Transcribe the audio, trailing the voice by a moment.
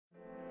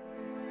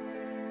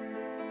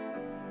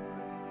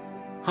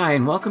Hi,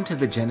 and welcome to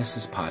the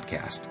Genesis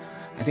Podcast.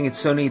 I think it's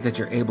so neat that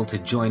you're able to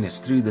join us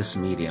through this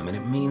medium, and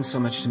it means so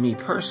much to me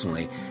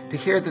personally to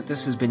hear that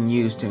this has been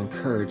used to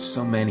encourage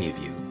so many of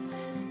you.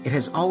 It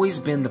has always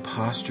been the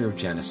posture of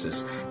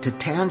Genesis to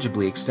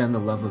tangibly extend the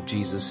love of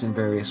Jesus in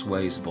various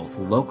ways, both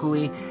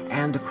locally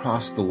and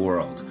across the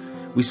world.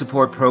 We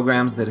support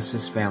programs that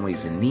assist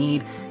families in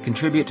need,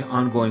 contribute to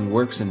ongoing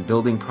works and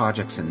building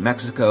projects in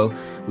Mexico.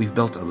 We've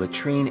built a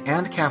latrine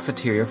and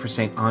cafeteria for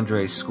St.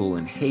 Andre's School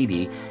in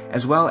Haiti,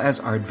 as well as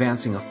are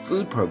advancing a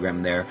food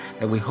program there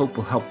that we hope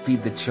will help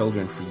feed the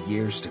children for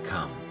years to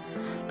come.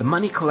 The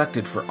money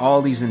collected for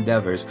all these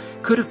endeavors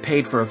could have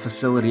paid for a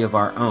facility of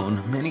our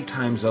own many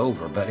times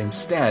over, but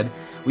instead,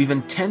 we've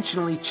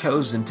intentionally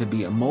chosen to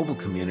be a mobile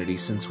community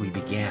since we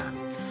began.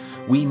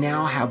 We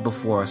now have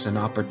before us an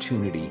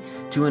opportunity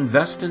to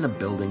invest in a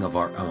building of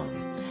our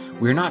own.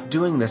 We're not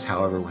doing this,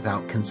 however,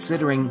 without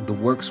considering the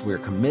works we're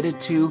committed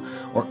to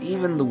or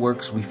even the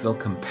works we feel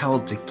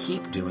compelled to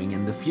keep doing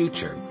in the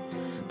future.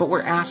 But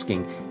we're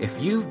asking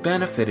if you've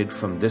benefited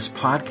from this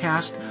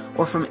podcast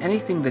or from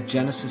anything that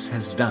Genesis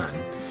has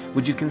done,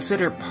 would you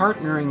consider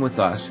partnering with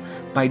us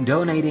by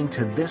donating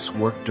to this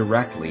work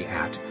directly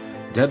at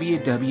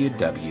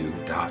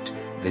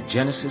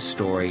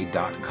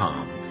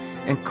www.thegenesisstory.com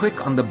and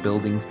click on the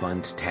Building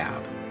Fund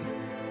tab.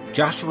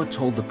 Joshua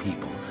told the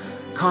people,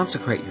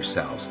 "Consecrate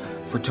yourselves,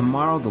 for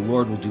tomorrow the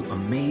Lord will do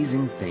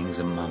amazing things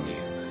among you.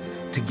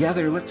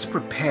 Together, let's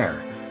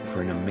prepare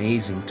for an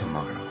amazing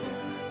tomorrow."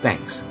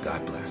 Thanks, and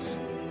God bless.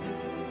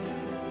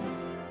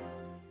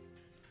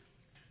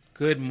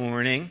 Good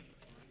morning.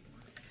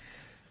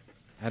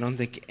 I don't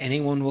think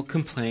anyone will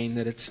complain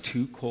that it's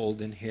too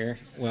cold in here.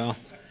 Well,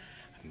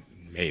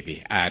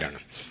 maybe. I don't know.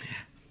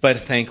 But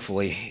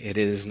thankfully, it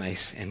is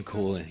nice and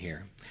cool in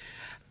here.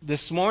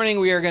 This morning,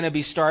 we are going to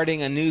be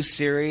starting a new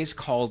series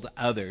called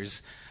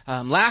Others.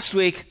 Last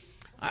week,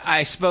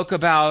 I spoke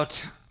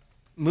about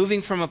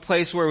moving from a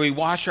place where we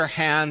wash our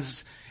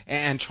hands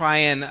and try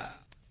and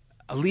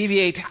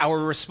alleviate our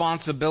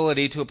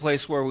responsibility to a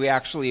place where we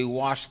actually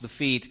wash the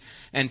feet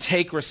and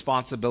take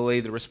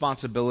responsibility, the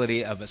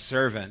responsibility of a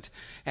servant.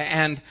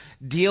 And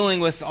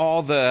dealing with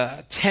all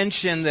the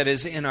tension that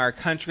is in our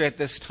country at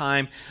this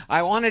time,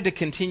 I wanted to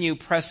continue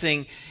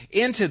pressing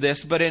into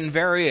this, but in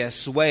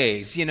various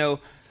ways. You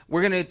know,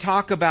 we're going to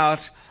talk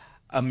about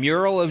a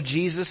mural of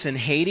Jesus in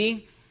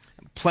Haiti,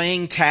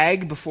 playing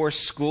tag before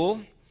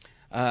school,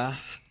 how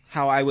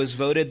I was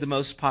voted the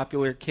most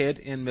popular kid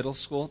in middle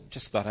school.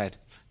 Just thought I'd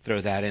throw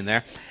that in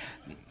there.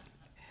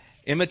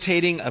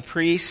 Imitating a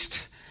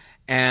priest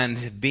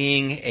and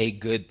being a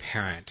good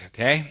parent.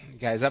 Okay? You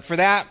guys up for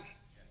that?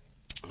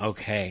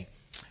 Okay.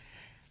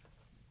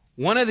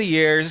 One of the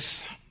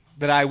years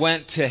that I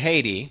went to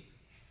Haiti,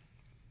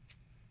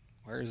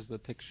 where's the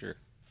picture?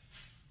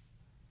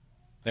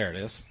 There it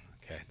is.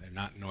 Okay, they're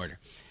not in order.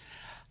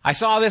 I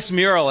saw this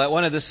mural at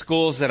one of the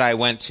schools that I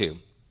went to.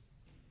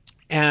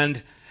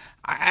 And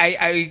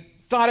I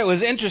thought it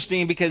was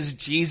interesting because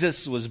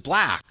Jesus was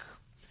black.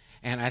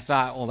 And I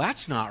thought, well,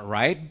 that's not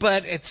right,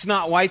 but it's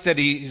not right that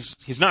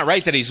he's not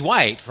right that he's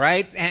white,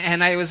 right?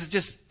 And I was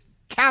just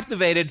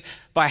captivated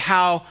by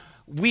how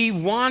we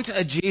want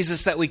a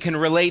Jesus that we can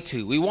relate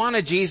to. We want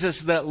a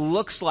Jesus that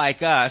looks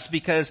like us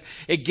because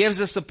it gives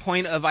us a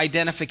point of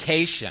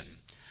identification.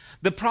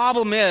 The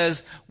problem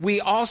is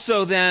we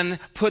also then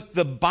put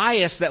the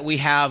bias that we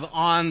have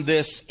on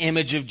this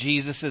image of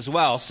Jesus as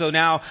well. So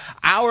now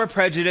our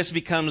prejudice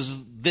becomes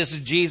this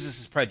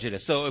Jesus'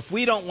 prejudice. So if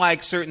we don't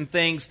like certain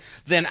things,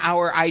 then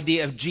our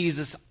idea of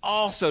Jesus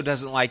also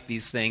doesn't like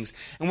these things.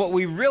 And what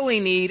we really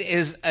need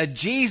is a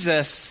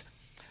Jesus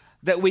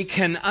that we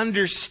can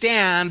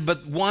understand,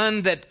 but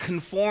one that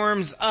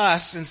conforms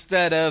us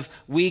instead of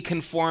we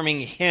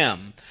conforming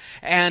him.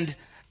 And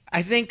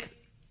I think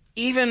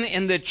even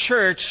in the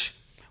church,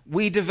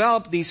 we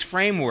develop these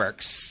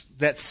frameworks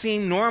that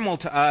seem normal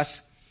to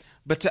us,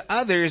 but to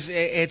others,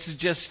 it's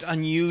just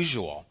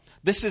unusual.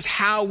 This is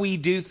how we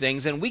do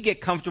things, and we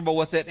get comfortable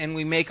with it, and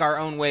we make our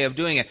own way of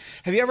doing it.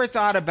 Have you ever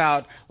thought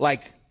about,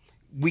 like,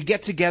 we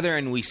get together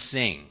and we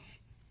sing?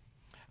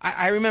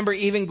 I remember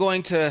even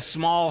going to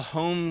small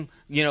home,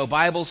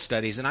 Bible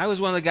studies, and I was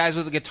one of the guys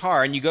with a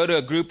guitar, and you go to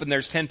a group and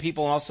there's 10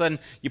 people, and all of a sudden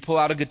you pull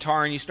out a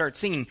guitar and you start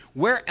singing.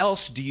 Where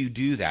else do you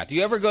do that? Do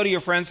you ever go to your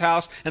friend's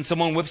house and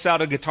someone whips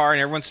out a guitar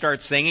and everyone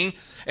starts singing?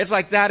 It's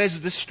like that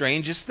is the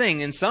strangest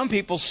thing, and some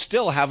people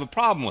still have a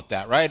problem with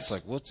that, right? It's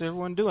like, what's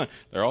everyone doing?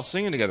 They're all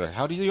singing together.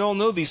 How do you all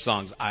know these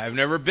songs? I've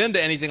never been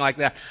to anything like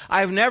that.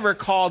 I've never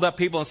called up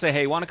people and say,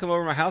 hey, want to come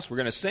over to my house? We're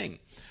going to sing.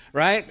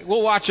 Right?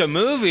 We'll watch a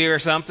movie or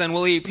something,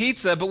 we'll eat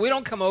pizza, but we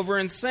don't come over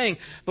and sing.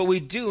 But we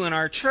do in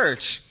our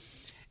church.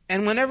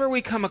 And whenever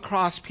we come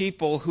across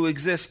people who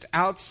exist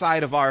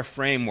outside of our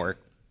framework,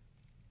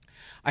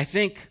 I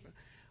think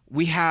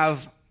we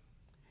have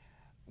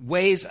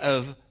ways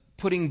of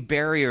putting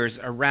barriers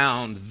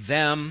around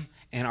them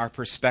and our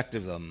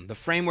perspective of them. The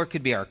framework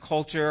could be our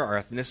culture,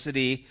 our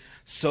ethnicity,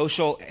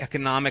 social,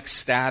 economic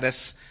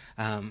status.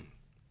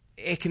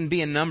 It can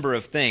be a number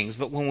of things.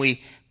 But when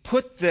we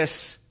put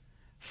this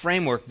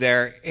framework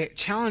there, it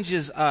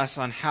challenges us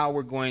on how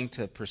we're going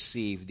to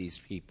perceive these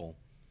people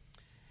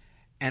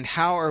and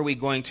how are we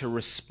going to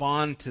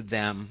respond to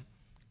them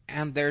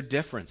and their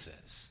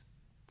differences.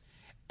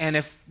 And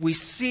if we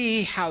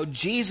see how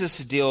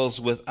Jesus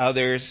deals with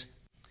others,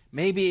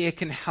 maybe it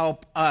can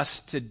help us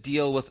to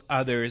deal with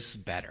others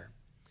better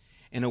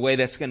in a way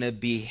that's going to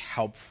be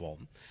helpful.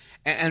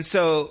 And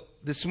so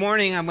this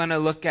morning I'm going to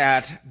look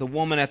at the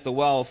woman at the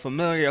well, a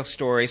familiar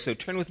story. So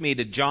turn with me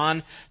to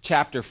John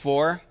chapter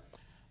 4,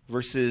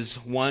 verses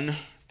 1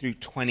 through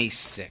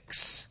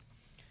 26.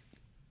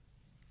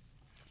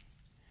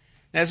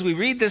 As we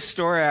read this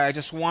story, I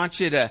just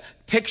want you to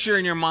picture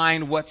in your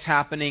mind what's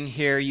happening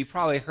here. You've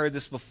probably heard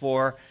this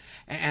before,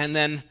 and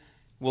then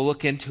we'll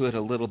look into it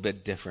a little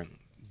bit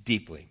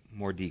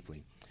more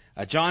deeply.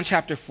 John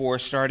chapter 4,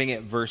 starting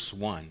at verse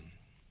 1.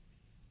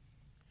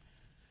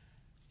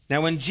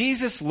 Now when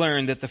Jesus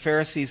learned that the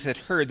Pharisees had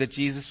heard that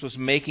Jesus was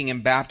making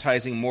and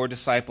baptizing more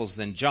disciples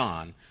than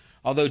John,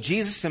 although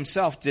Jesus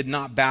himself did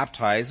not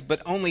baptize,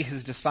 but only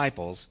his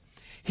disciples,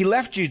 he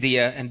left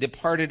Judea and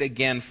departed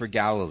again for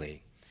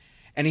Galilee.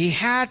 And he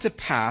had to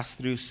pass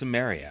through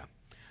Samaria.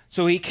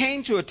 So he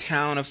came to a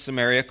town of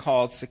Samaria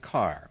called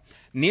Sychar,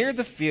 near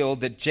the field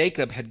that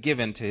Jacob had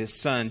given to his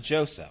son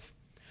Joseph.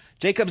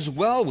 Jacob's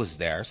well was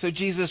there, so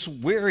Jesus,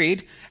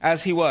 wearied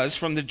as he was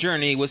from the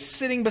journey, was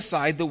sitting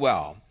beside the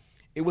well.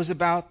 It was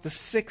about the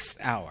 6th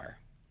hour.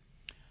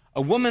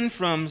 A woman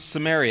from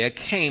Samaria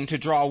came to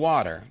draw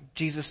water.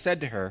 Jesus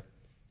said to her,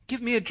 "Give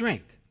me a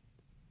drink."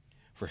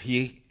 For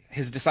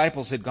his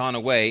disciples had gone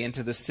away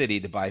into the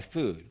city to buy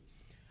food.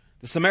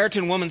 The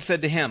Samaritan woman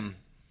said to him,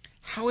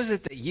 "How is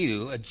it that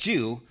you, a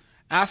Jew,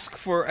 ask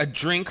for a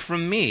drink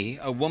from me,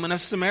 a woman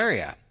of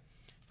Samaria?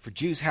 For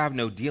Jews have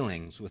no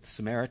dealings with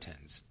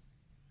Samaritans."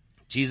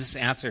 Jesus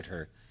answered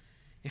her,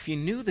 "If you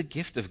knew the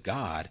gift of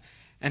God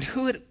and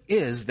who it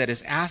is that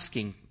is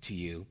asking to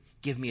you,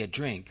 'Give me a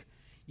drink,'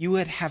 you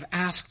would have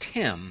asked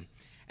him,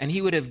 and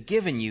he would have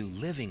given you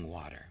living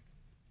water."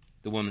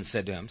 The woman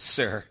said to him,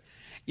 "Sir,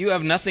 you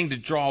have nothing to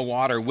draw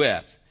water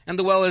with, and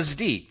the well is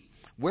deep.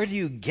 Where do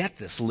you get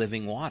this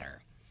living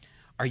water?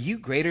 Are you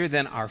greater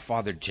than our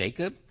father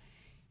Jacob?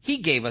 He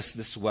gave us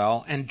this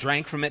well and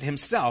drank from it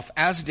himself,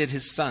 as did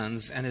his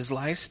sons and his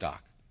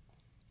livestock."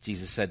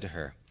 Jesus said to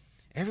her,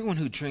 "Everyone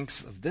who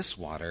drinks of this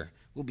water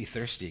will be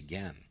thirsty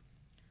again.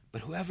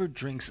 But whoever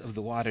drinks of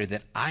the water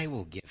that I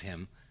will give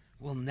him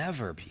will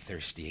never be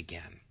thirsty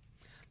again.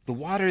 The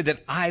water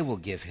that I will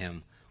give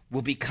him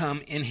will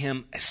become in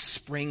him a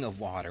spring of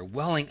water,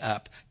 welling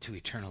up to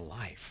eternal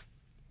life."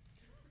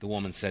 The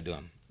woman said to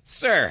him,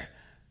 "Sir,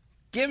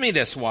 give me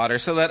this water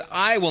so that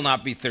I will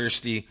not be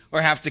thirsty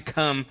or have to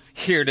come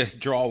here to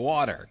draw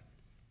water."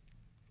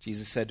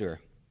 Jesus said to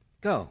her,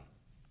 "Go,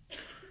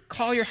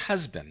 call your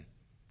husband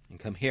and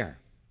come here."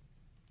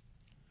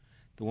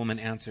 The woman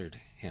answered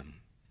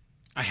him,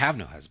 "I have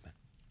no husband."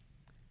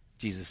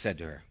 Jesus said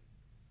to her,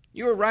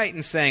 "You are right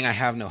in saying, 'I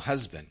have no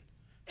husband,'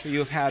 for you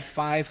have had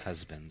 5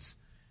 husbands,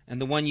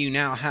 and the one you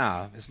now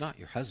have is not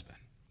your husband.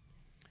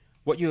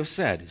 What you have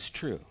said is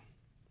true."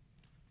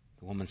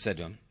 The woman said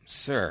to him,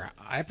 "Sir,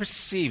 I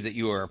perceive that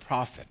you are a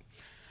prophet.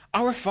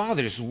 Our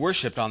fathers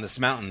worshipped on this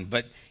mountain,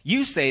 but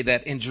you say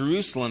that in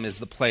Jerusalem is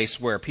the place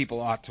where people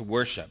ought to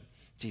worship."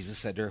 Jesus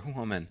said to her,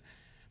 "Woman,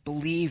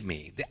 believe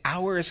me, the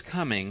hour is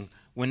coming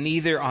when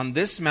neither on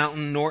this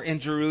mountain nor in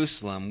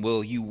Jerusalem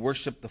will you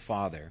worship the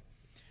Father.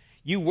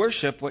 You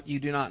worship what you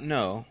do not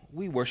know.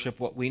 We worship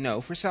what we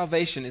know, for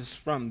salvation is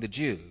from the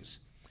Jews.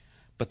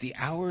 But the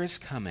hour is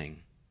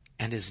coming,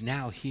 and is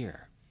now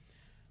here,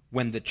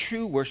 when the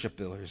true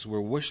worshipers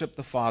will worship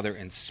the Father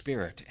in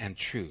spirit and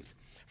truth.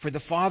 For the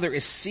Father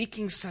is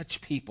seeking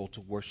such people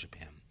to worship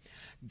him.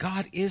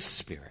 God is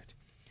spirit,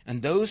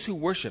 and those who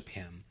worship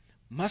him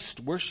must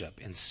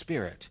worship in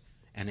spirit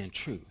and in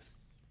truth."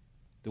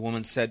 The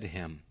woman said to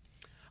him,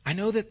 "I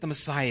know that the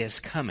Messiah is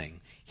coming,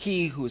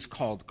 he who is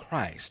called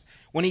Christ.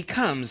 When he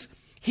comes,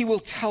 he will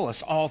tell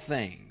us all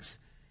things."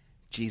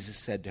 Jesus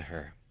said to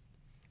her,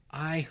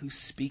 "I who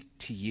speak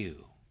to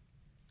you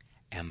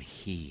am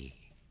he."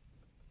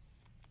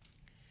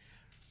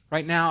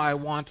 Right now, I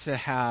want to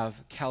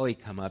have Kelly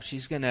come up.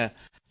 She's going to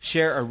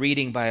share a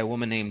reading by a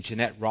woman named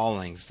Jeanette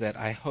Rawlings that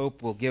I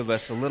hope will give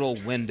us a little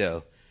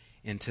window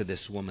into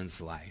this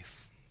woman's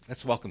life.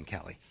 Let's welcome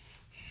Kelly.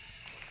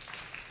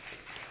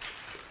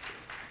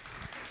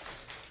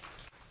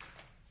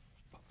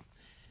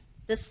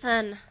 The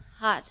sun,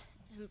 hot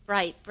and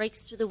bright,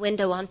 breaks through the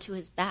window onto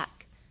his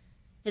back.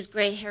 His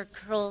gray hair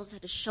curls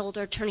at his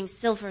shoulder, turning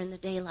silver in the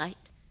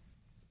daylight.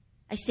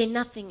 I say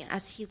nothing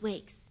as he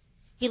wakes.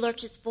 He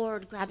lurches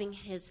forward, grabbing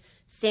his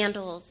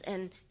sandals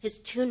and his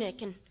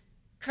tunic and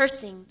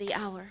cursing the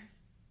hour.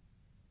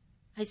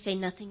 I say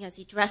nothing as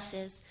he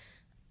dresses.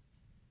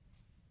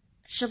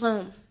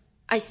 "Shalom,"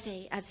 I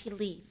say as he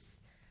leaves.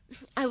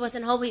 I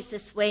wasn't always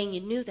this way, and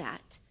you knew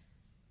that.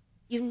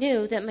 You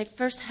knew that my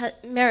first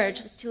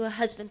marriage was to a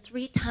husband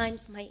 3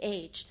 times my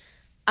age.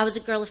 I was a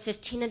girl of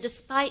 15, and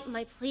despite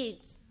my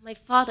pleas, my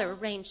father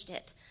arranged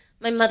it.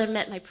 My mother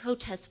met my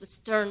protests with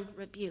stern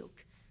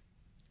rebuke.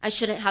 I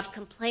shouldn't have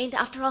complained.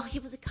 After all, he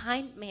was a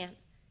kind man.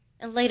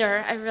 And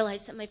later, I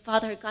realized that my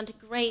father had gone to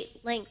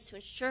great lengths to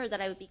ensure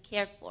that I would be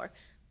cared for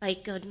by a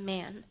good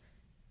man.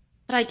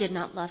 But I did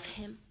not love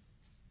him.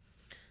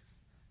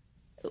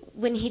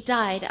 When he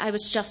died, I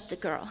was just a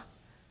girl.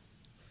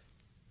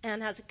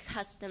 And as a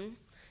custom,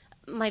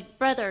 my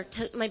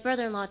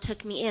brother-in-law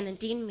took me in and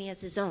deemed me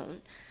as his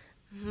own.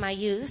 My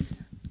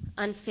youth,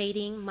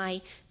 unfading,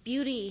 my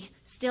beauty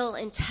still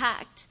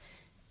intact.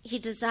 He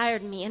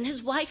desired me, and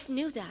his wife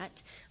knew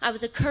that. I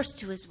was a curse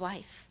to his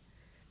wife.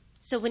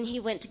 So when he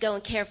went to go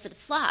and care for the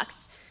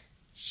flocks,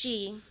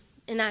 she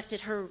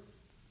enacted her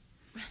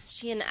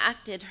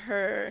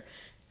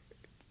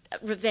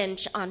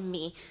revenge on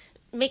me,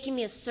 making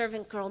me a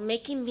servant girl,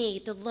 making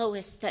me the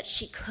lowest that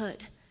she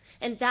could.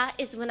 And that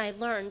is when I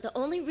learned the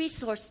only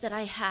resource that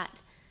I had.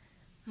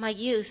 My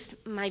youth,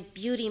 my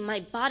beauty,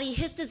 my body,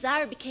 his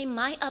desire became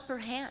my upper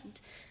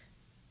hand.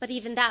 But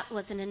even that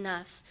wasn't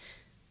enough.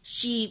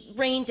 She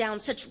rained down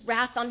such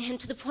wrath on him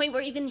to the point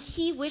where even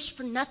he wished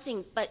for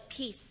nothing but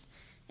peace,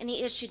 and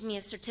he issued me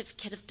a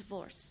certificate of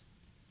divorce.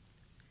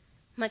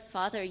 My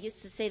father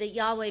used to say that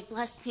Yahweh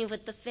blessed me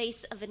with the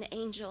face of an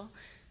angel,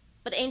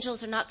 but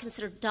angels are not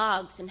considered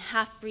dogs and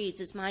half-breeds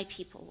as my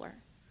people were.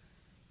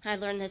 I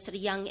learned this at a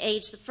young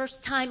age. The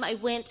first time I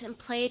went and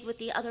played with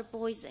the other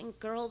boys and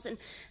girls, and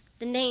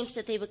the names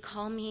that they would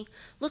call me.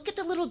 Look at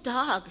the little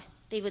dog,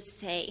 they would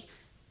say.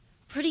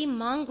 Pretty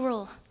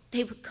mongrel,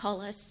 they would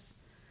call us.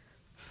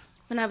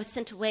 When I was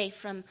sent away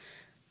from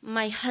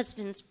my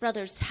husband's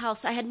brother's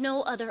house, I had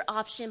no other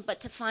option but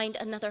to find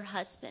another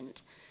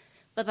husband.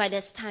 But by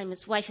this time,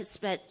 his wife had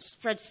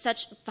spread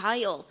such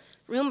vile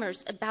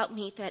rumors about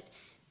me that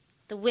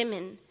the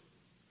women,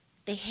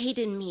 they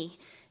hated me.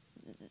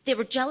 They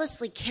were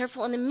jealously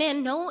careful, and the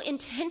men, no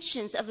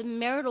intentions of a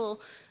marital,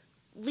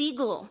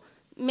 legal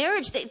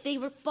marriage. They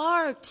were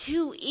far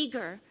too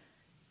eager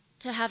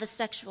to have a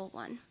sexual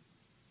one.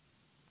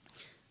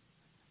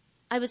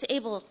 I was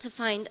able to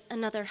find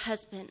another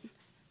husband,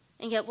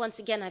 and yet once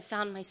again I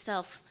found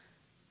myself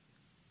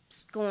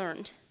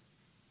scorned.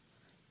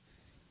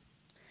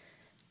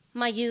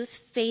 My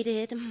youth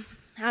faded,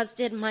 as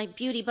did my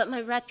beauty, but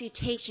my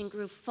reputation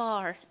grew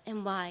far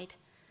and wide.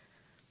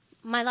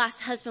 My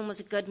last husband was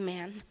a good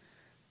man.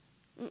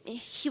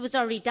 He was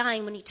already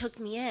dying when he took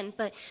me in,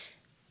 but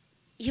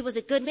he was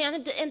a good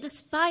man, and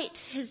despite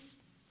his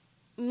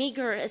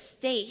meager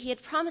estate, he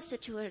had promised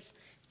it to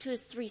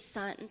his 3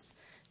 sons,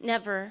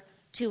 never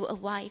to a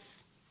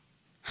wife.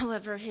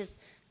 However, his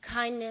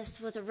kindness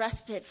was a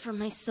respite for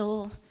my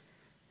soul.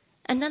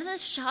 And none of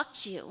this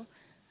shocked you.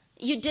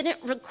 You didn't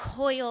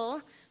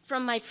recoil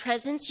from my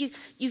presence.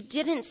 You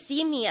didn't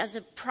see me as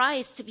a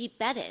prize to be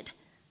betted.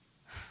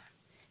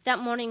 That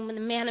morning when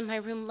the man in my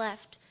room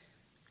left,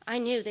 I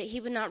knew that he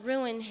would not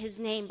ruin his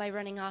name by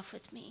running off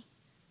with me.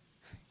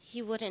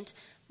 He wouldn't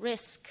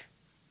risk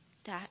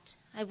that.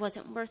 I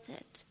wasn't worth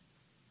it.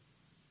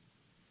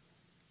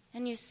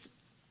 And you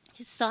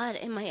saw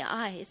it in my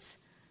eyes.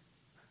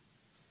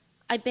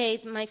 I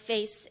bathed my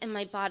face and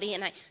my body,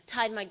 and I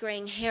tied my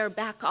graying hair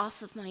back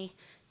off of my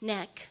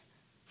neck.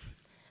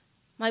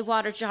 My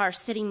water jar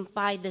sitting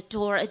by the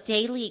door, a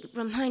daily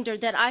reminder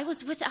that I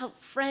was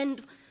without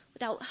friend,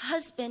 without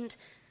husband,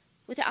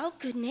 without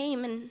good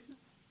name, and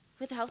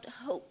without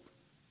hope.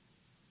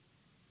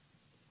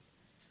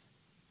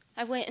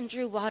 I went and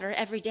drew water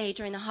every day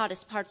during the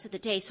hottest parts of the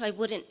day so I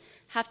wouldn't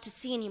have to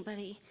see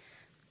anybody.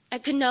 I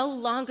could no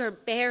longer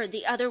bear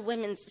the other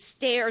women's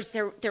stares,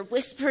 their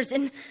whispers,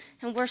 and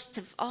worst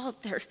of all,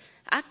 their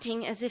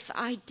acting as if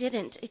I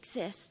didn't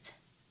exist.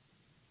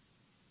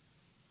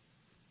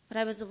 But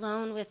I was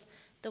alone with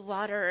the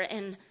water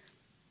and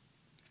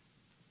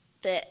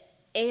the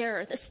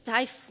air, the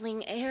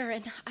stifling air,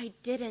 and I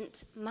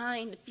didn't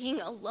mind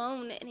being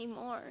alone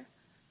anymore.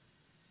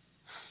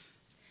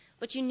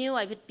 But you knew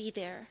I would be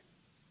there.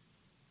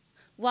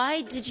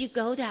 Why did you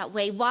go that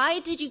way? Why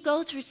did you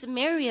go through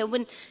Samaria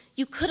when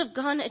you could have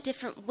gone a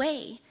different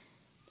way?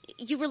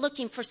 You were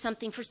looking for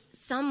something, for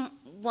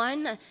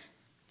someone,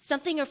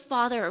 something your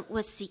father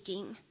was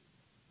seeking.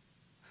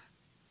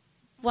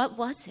 What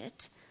was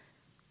it?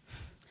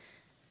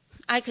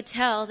 I could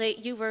tell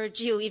that you were a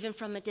Jew even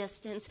from a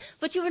distance,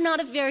 but you were not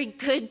a very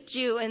good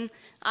Jew, and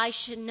I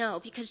should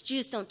know because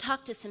Jews don't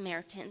talk to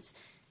Samaritans,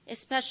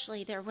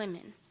 especially their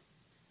women.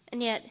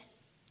 And yet,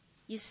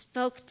 you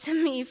spoke to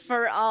me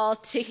for all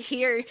to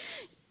hear.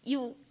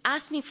 You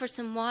asked me for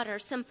some water,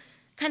 some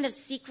kind of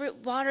secret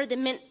water that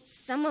meant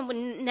someone would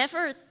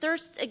never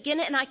thirst again,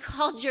 and I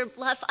called your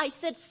bluff. I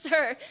said,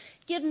 "Sir,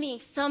 give me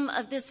some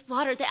of this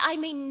water that I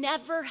may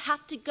never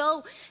have to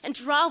go and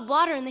draw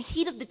water in the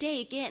heat of the day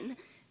again."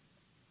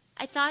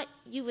 I thought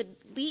you would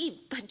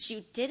leave, but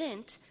you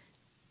didn't.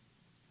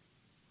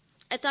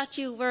 I thought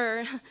you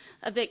were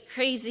a bit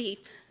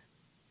crazy,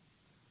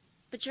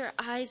 but your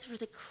eyes were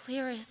the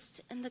clearest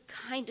and the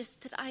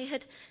kindest that I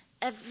had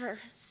ever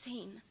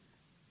seen.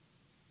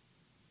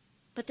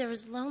 But there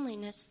was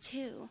loneliness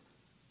too.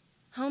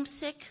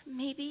 Homesick,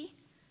 maybe?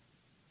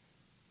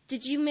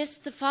 Did you miss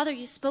the father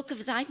you spoke of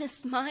as I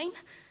missed mine?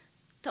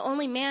 the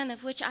only man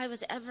of which I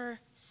was ever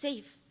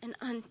safe and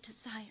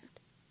undesired.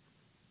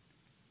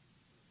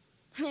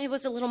 It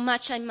was a little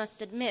much, I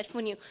must admit,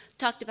 when you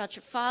talked about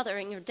your father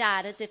and your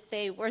dad as if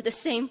they were the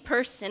same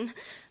person,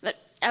 but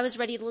I was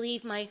ready to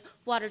leave my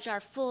water jar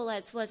full,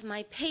 as was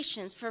my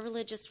patience for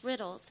religious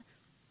riddles.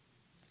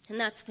 And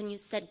that's when you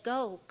said,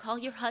 "Go, call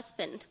your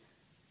husband."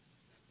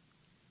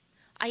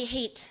 I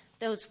hate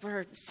those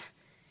words.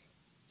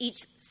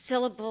 Each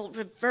syllable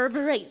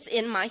reverberates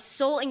in my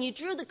soul, and you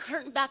drew the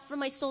curtain back from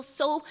my soul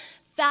so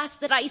fast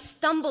that I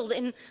stumbled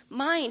in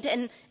mind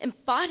and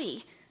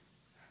body.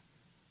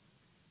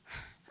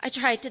 I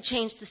tried to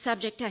change the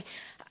subject.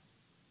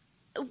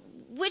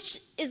 Which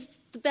is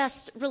the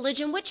best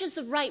religion? Which is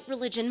the right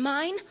religion,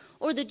 mine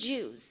or the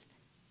Jews?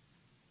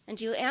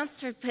 And you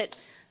answered, but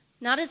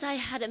not as I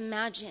had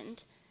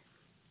imagined.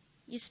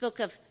 You spoke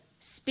of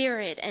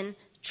spirit and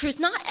truth,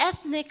 not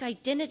ethnic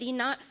identity,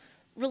 not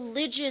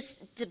religious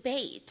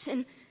debate.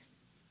 And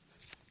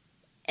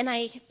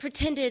I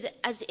pretended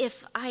as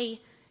if I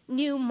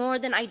knew more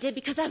than I did,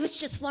 because I was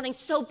just wanting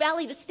so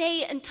badly to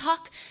stay and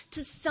talk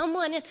to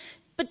someone,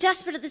 but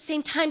desperate at the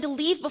same time to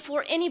leave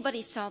before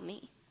anybody saw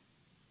me.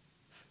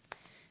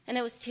 And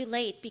it was too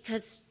late,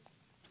 because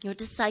your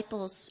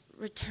disciples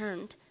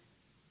returned.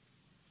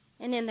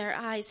 And in their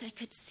eyes, I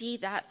could see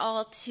that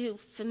all too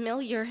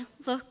familiar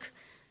look,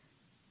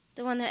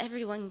 the one that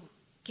everyone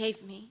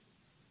gave me.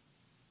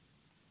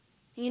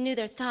 You knew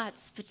their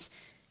thoughts, but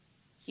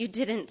you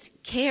didn't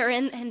care,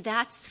 and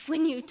that's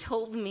when you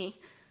told me.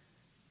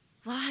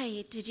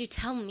 Why did you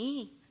tell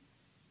me?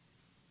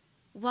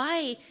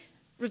 Why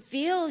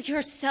reveal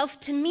yourself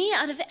to me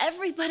out of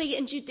everybody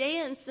in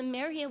Judea and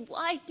Samaria?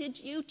 Why did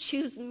you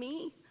choose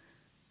me?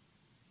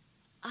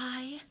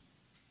 I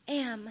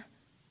am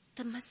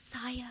the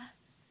Messiah,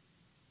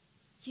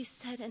 you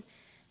said,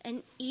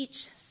 and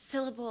each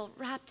syllable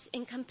wrapped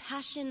in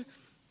compassion,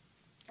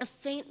 a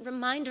faint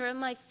reminder of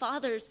my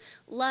Father's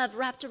love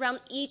wrapped around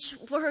each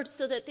word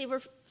so that they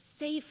were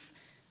safe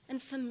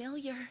and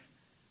familiar.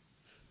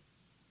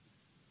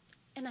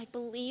 And I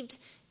believed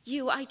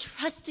you. I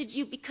trusted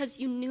you because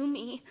you knew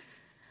me.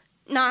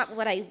 Not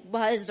what I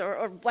was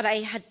or what I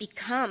had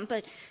become,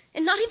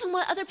 and not even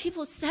what other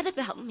people said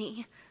about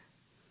me.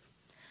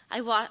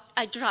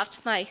 I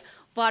dropped my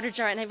water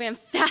jar and I ran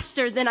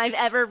faster than I've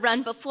ever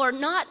run before,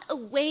 not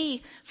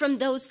away from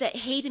those that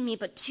hated me,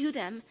 but to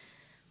them,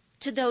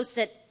 to those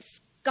that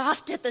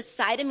scoffed at the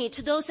sight of me,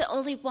 to those that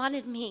only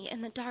wanted me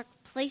in the dark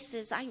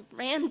places. I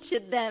ran to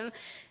them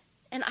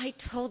and I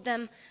told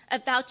them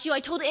about you. I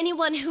told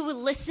anyone who would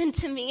listen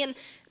to me, and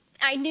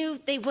I knew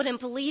they wouldn't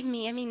believe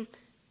me. I mean,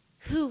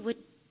 who would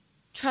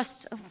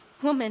trust a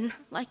woman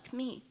like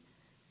me?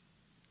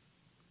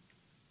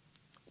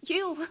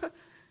 You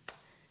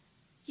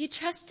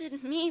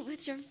trusted me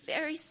with your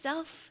very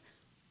self,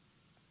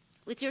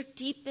 with your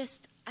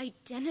deepest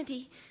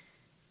identity.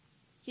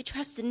 You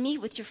trusted me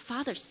with your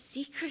Father's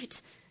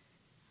secret.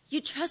 You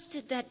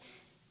trusted that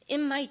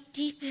in my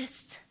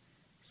deepest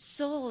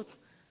soul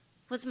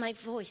was my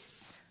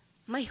voice,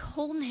 my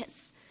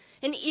wholeness,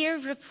 an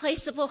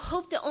irreplaceable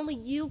hope that only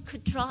you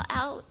could draw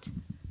out.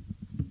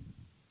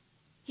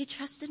 You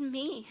trusted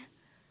me.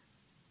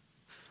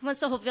 Once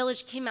the whole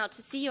village came out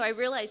to see you, I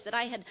realized that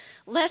I had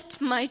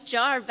left my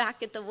jar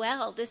back at the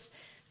well, this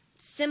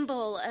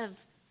symbol of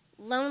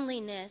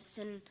loneliness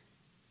and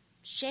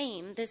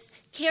shame, this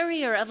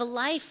carrier of a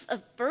life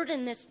of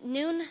burden, this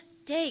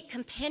noonday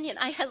companion.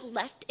 I had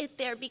left it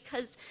there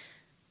because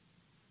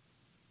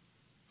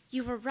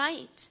you were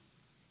right.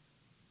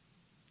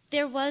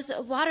 There was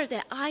a water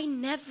that I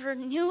never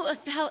knew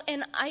about,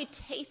 and I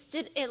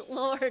tasted it,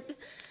 Lord.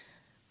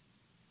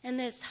 And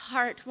this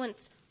heart,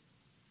 once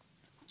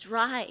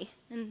dry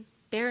and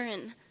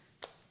barren,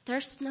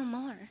 thirsts no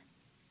more.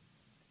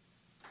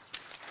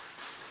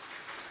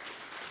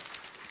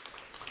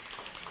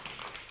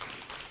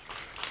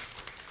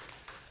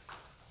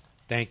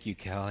 Thank you,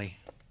 Kelly.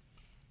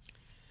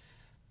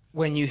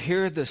 When you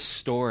hear this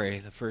story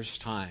the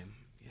first time,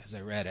 as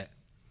I read it,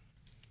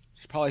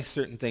 there's probably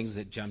certain things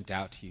that jumped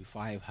out to you.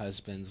 5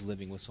 husbands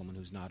living with someone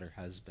who's not her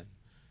husband.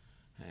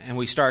 And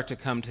we start to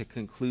come to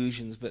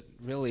conclusions, but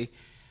really,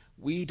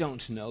 we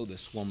don't know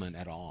this woman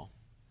at all.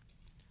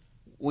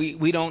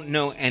 We don't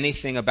know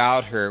anything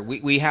about her.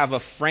 We have a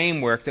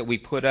framework that we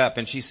put up,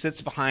 and she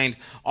sits behind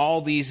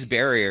all these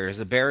barriers,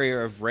 a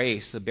barrier of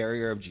race, a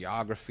barrier of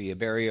geography, a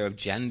barrier of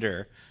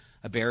gender,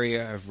 a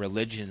barrier of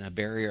religion, a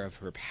barrier of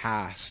her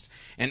past.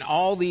 And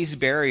all these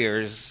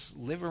barriers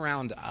live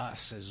around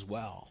us as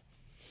well.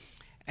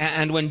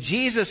 And when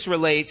Jesus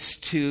relates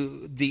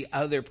to the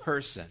other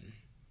person,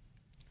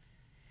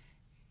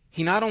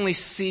 he not only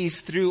sees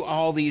through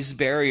all these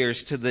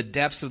barriers to the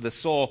depths of the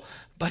soul,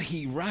 but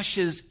he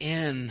rushes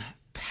in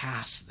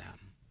past them.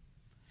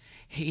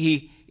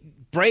 He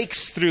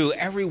breaks through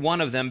every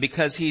one of them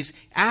because he's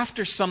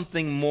after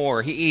something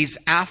more. He's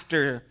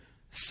after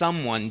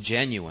someone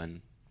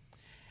genuine.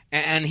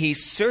 And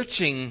he's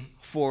searching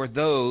for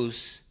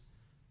those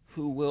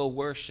who will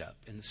worship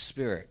in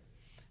spirit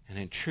and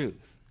in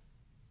truth.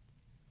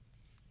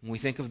 When we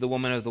think of the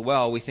woman of the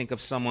well, we think of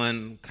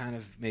someone kind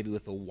of maybe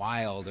with a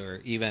wild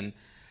or even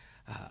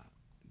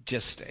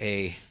just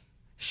a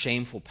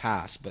shameful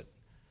past. But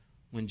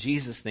when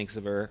Jesus thinks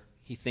of her,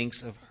 he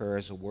thinks of her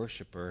as a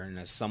worshiper and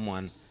as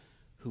someone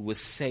who was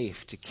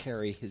safe to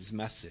carry his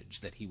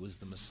message that he was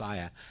the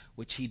Messiah,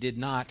 which he did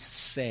not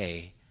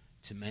say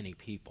to many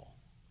people,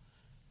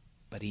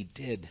 but he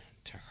did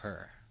to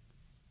her.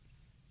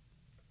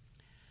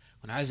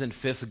 When I was in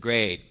 5th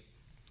grade,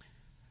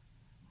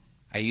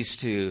 I used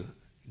to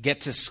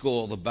get to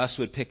school. The bus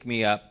would pick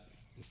me up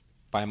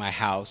by my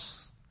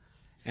house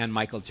and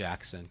Michael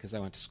Jackson, because I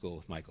went to school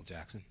with Michael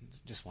Jackson.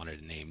 Just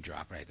wanted a name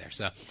drop right there.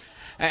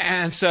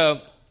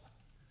 So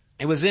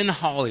it was in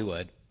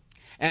Hollywood,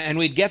 and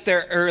we'd get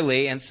there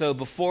early, and so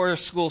before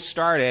school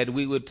started,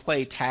 we would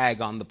play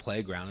tag on the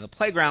playground. And the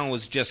playground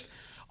was just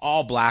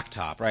all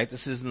blacktop, right?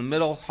 This is in the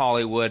middle of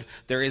Hollywood.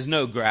 There is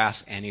no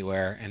grass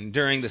anywhere. And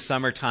during the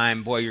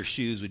summertime, boy, your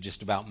shoes would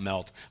just about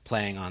melt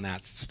playing on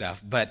that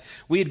stuff. But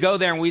we'd go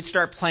there and we'd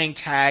start playing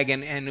tag,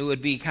 and it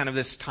would be kind of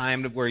this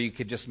time where you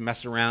could just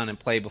mess around and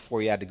play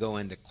before you had to go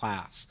into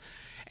class.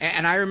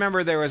 And I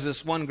remember there was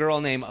this one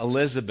girl named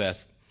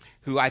Elizabeth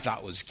who I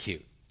thought was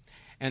cute.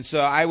 And so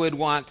I would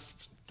want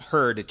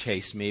her to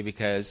chase me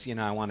because,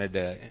 I wanted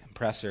to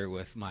impress her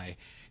with my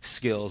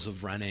skills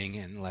of running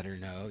and let her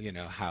know,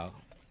 how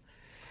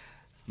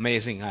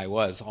amazing I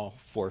was, all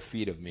 4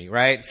 feet of me,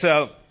 right?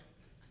 So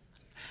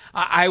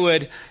I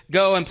would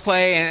go and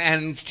play,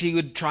 and she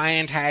would try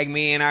and tag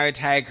me, and I would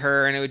tag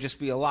her, and it would just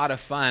be a lot of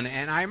fun.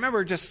 And I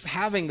remember just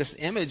having this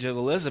image of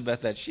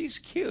Elizabeth that she's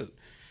cute,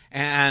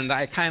 and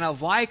I kind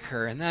of like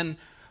her. And then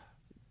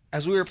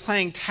as we were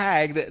playing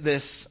tag,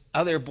 this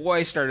other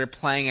boy started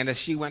playing, and as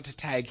she went to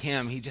tag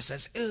him, he just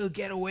says, "Ew,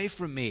 get away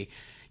from me.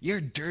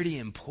 You're dirty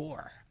and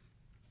poor."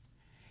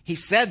 He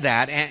said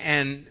that,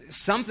 and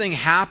something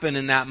happened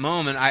in that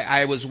moment.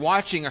 I was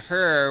watching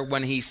her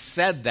when he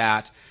said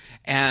that,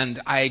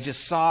 and I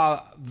just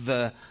saw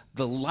the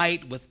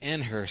light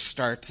within her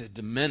start to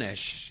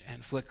diminish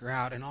and flicker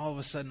out, and all of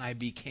a sudden I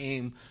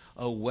became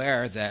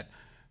aware that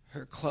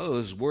her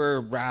clothes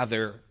were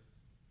rather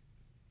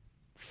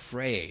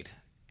frayed,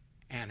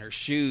 and her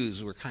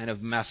shoes were kind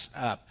of messed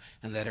up,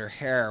 and that her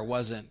hair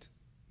wasn't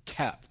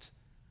kept.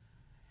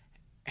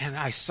 And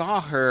I saw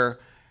her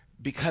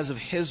because of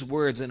his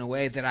words in a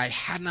way that I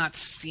had not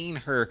seen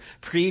her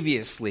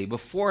previously.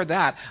 Before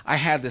that, I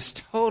had this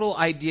total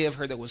idea of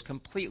her that was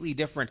completely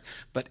different.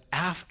 But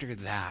after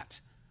that,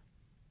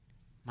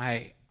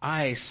 my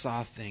eyes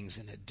saw things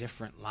in a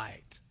different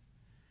light.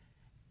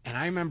 And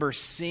I remember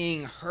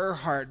seeing her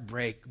heart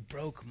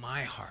broke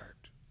my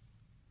heart.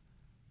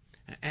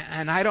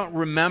 And I don't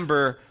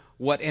remember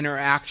what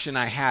interaction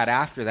I had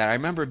after that. I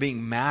remember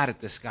being mad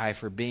at this guy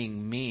for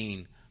being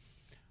mean.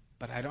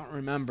 But I don't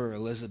remember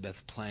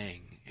Elizabeth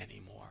playing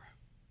anymore.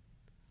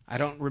 I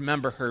don't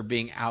remember her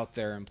being out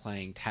there and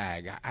playing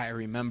tag. I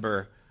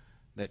remember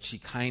that she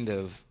kind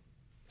of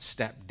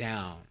stepped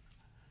down.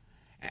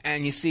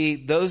 And you see,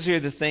 those are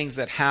the things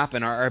that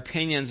happen. Our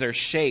opinions are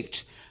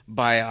shaped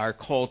by our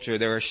culture.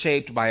 They're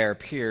shaped by our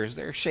peers.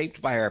 They're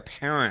shaped by our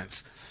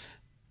parents.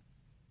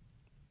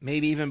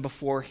 Maybe even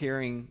before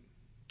hearing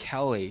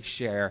Kelly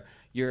share,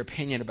 your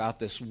opinion about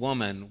this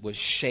woman was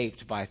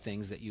shaped by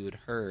things that you had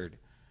heard.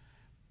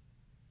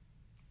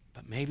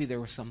 But maybe there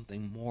was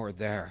something more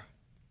there.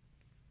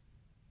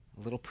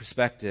 A little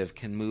perspective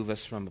can move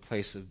us from a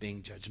place of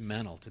being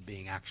judgmental to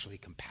being actually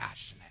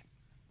compassionate.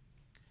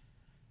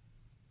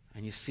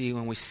 And you see,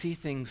 when we see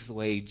things the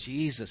way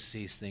Jesus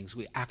sees things,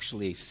 we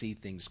actually see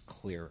things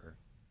clearer.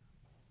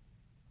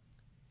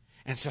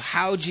 And so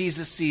how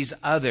Jesus sees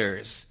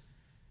others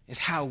is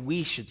how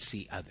we should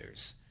see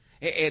others.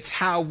 It's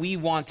how we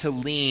want to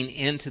lean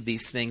into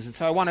these things. And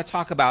so I want to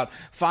talk about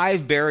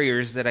 5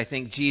 barriers that I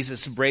think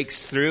Jesus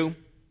breaks through,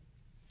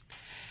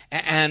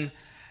 and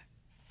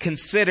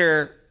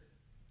consider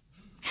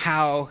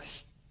how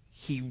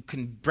he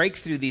can break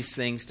through these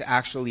things to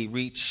actually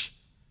reach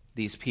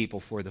these people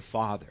for the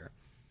Father.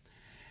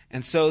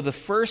 And so the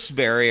first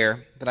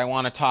barrier that I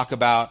want to talk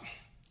about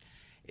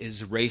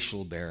is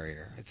racial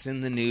barrier. It's in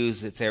the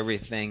news. It's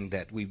everything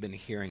that we've been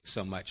hearing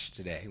so much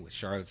today with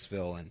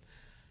Charlottesville and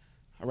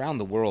around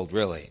the world,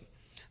 really.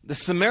 The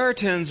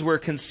Samaritans were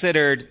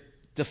considered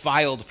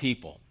defiled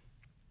people.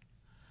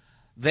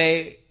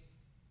 They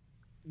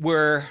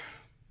were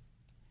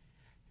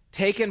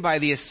taken by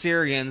the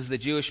Assyrians, the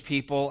Jewish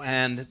people,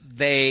 and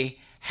they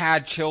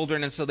had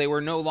children, and so they were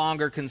no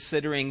longer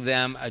considering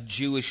them a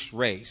Jewish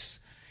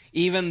race.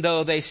 Even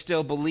though they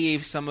still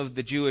believed some of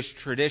the Jewish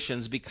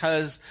traditions,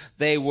 because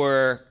they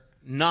were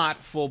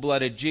not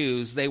full-blooded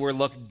Jews, they were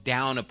looked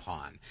down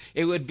upon.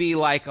 It would be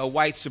like a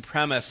white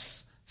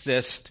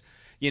supremacist,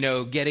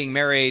 getting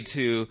married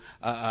to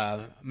a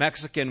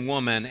Mexican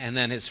woman, and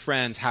then his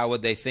friends, how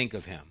would they think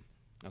of him?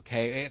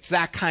 Okay, it's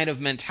that kind of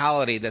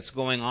mentality that's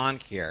going on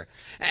here.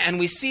 And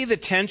we see the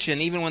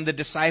tension even when the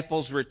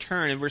disciples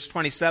return. In verse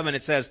 27,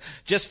 it says,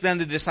 "Just then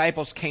the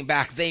disciples came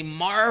back. They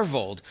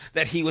marveled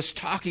that he was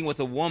talking with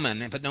a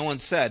woman, but no one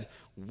said,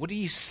 'What do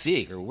you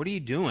seek?' or 'What are you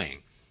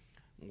doing?'"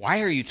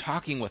 Why are you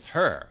talking with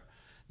her?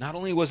 Not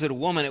only was it a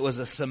woman, it was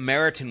a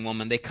Samaritan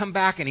woman. They come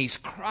back and he's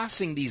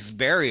crossing these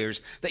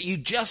barriers that you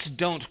just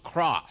don't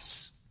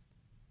cross.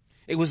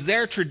 It was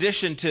their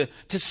tradition to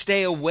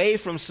stay away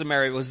from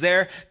Samaria. It was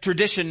their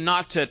tradition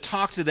not to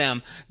talk to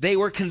them. They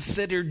were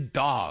considered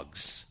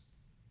dogs.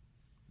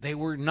 They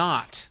were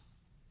not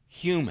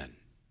human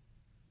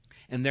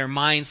in their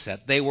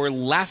mindset. They were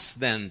less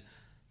than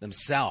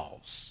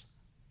themselves.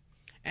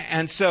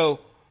 And so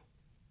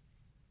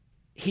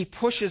he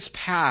pushes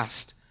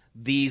past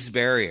these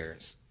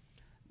barriers.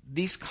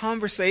 These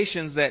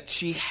conversations that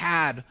she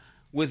had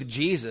with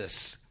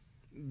Jesus,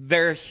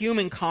 they're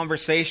human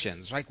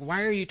conversations. Like,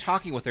 why are you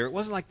talking with her? It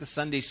wasn't like the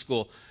Sunday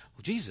school,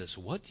 Jesus,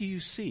 what do you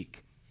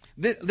seek?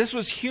 This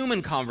was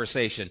human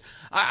conversation.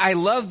 I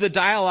love the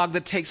dialogue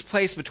that takes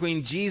place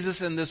between Jesus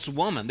and this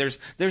woman.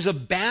 There's a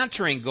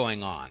bantering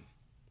going on.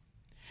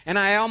 And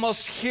I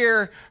almost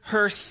hear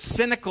her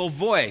cynical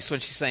voice when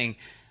she's saying,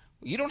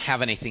 you don't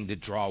have anything to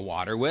draw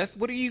water with.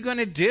 What are you going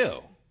to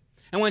do?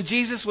 And when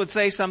Jesus would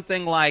say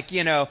something like,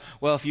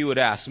 well, if you would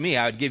ask me,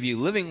 I would give you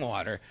living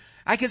water.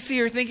 I could see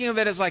her thinking of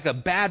it as like a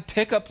bad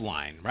pickup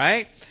line,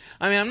 right?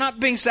 I mean, I'm not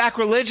being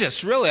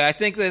sacrilegious, really. I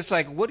think that it's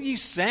like, what are you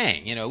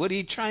saying? What are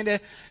you trying to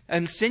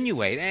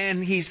insinuate?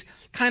 And he's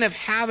kind of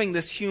having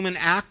this human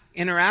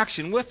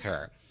interaction with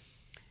her.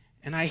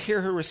 And I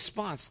hear her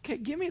response, okay,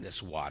 give me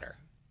this water.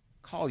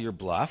 Call your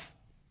bluff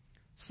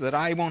so that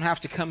I won't have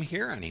to come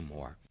here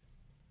anymore.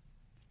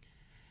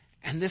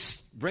 And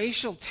this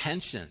racial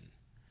tension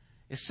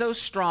is so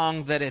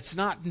strong that it's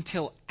not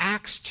until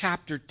Acts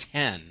chapter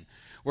 10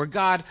 where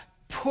God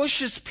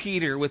pushes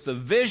Peter with a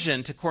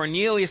vision to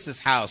Cornelius'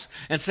 house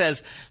and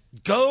says,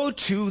 go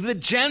to the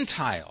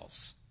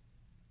Gentiles.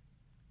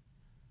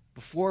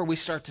 Before we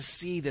start to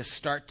see this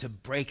start to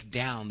break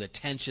down the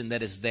tension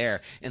that is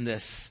there in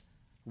this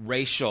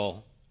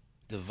racial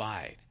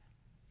divide.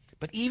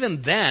 But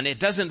even then, it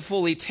doesn't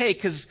fully take,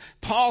 because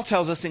Paul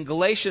tells us in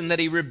Galatians that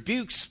he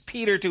rebukes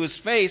Peter to his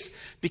face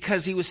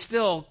because he was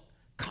still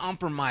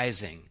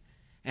compromising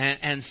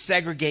and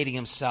segregating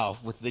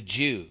himself with the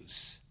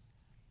Jews.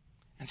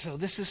 And so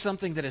this is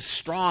something that is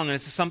strong, and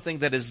it's something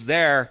that is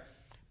there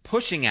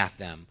pushing at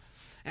them.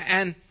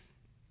 And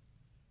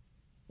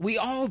we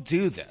all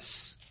do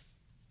this.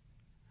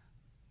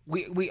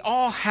 We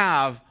all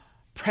have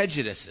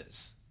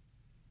prejudices.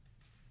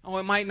 Oh,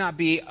 it might not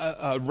be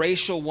a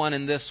racial one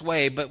in this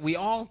way, but we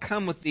all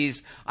come with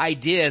these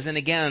ideas. And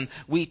again,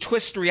 we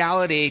twist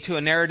reality to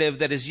a narrative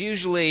that is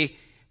usually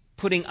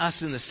putting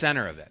us in the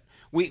center of it.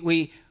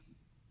 We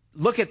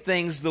look at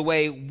things the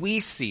way we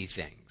see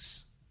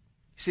things.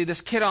 See,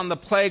 this kid on the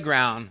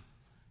playground,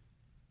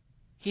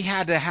 he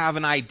had to have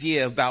an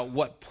idea about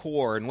what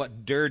poor and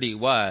what dirty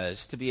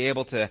was to be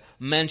able to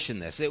mention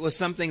this. It was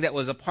something that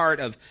was a part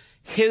of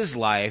his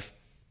life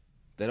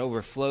that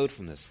overflowed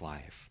from this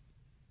life.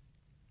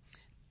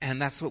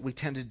 And that's what we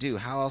tend to do.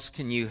 How else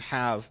can you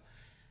have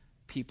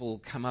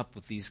people come up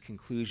with these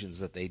conclusions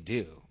that they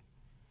do?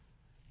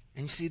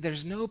 And you see,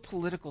 there's no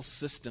political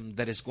system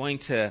that is going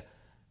to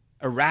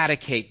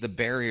eradicate the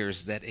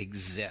barriers that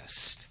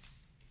exist.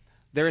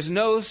 There is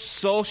no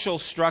social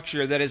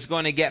structure that is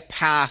going to get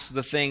past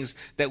the things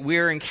that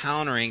we're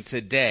encountering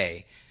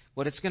today.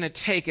 What it's going to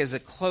take is a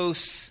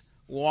close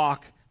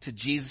walk to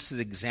Jesus'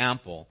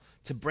 example,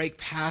 to break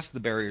past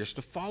the barriers,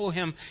 to follow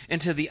him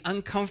into the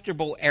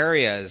uncomfortable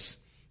areas,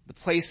 the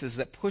places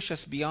that push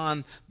us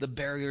beyond the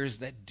barriers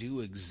that do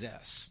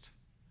exist.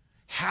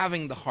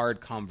 Having the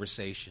hard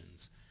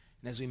conversations.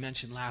 And as we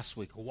mentioned last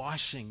week,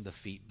 washing the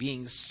feet,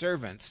 being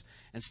servants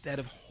instead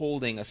of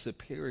holding a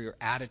superior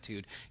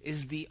attitude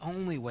is the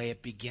only way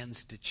it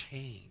begins to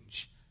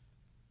change.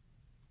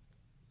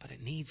 But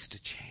it needs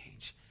to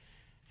change.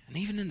 And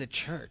even in the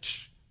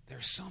church, there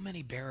are so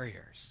many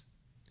barriers.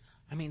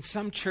 I mean,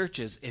 some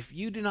churches, if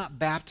you do not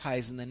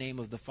baptize in the name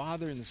of the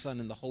Father and the Son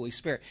and the Holy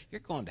Spirit,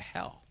 you're going to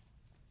hell.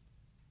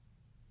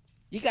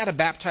 You got to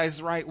baptize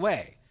the right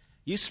way.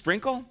 You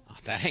sprinkle? Oh,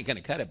 that ain't going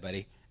to cut it,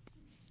 buddy.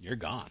 You're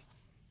gone.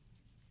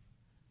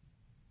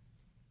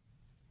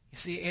 You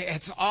see,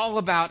 it's all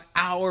about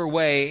our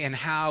way and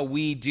how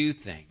we do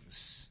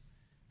things.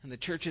 And the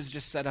church has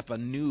just set up a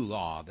new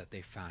law that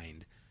they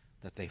find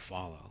that they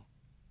follow.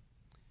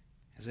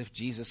 As if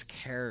Jesus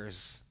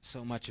cares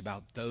so much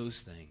about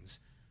those things.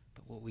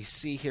 But what we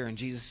see here in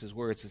Jesus'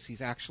 words is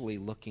he's actually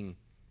looking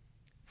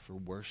for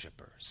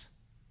worshipers.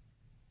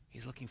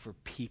 He's looking for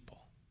people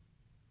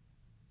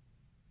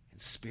in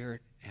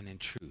spirit and in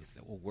truth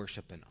that will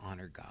worship and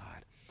honor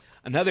God.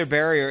 Another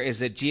barrier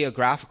is a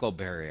geographical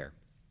barrier.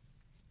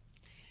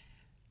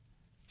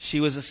 She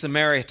was a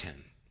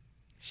Samaritan.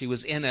 She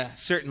was in a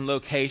certain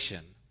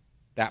location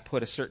that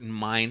put a certain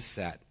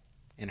mindset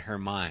in her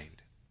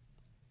mind.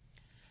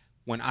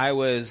 When I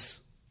was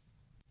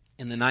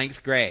in the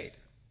 9th grade,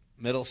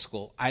 middle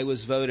school, I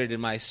was voted in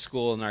my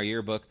school in our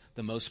yearbook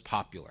the most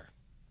popular.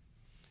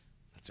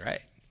 That's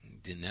right.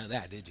 Didn't know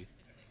that, did you?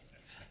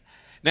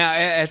 Now,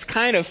 it's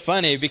kind of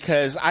funny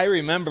because I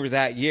remember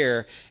that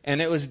year, and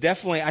it was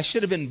definitely, I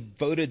should have been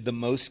voted the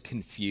most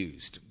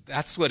confused.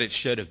 That's what it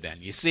should have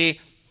been. You see,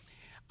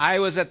 I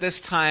was at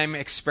this time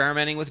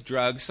experimenting with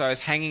drugs, so I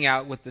was hanging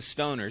out with the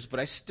stoners, but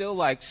I still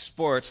liked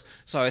sports,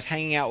 so I was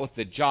hanging out with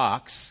the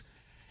jocks.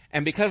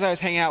 And because I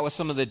was hanging out with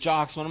some of the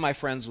jocks, one of my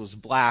friends was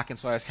black, and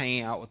so I was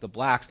hanging out with the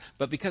blacks.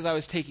 But because I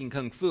was taking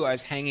Kung Fu, I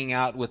was hanging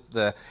out with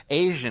the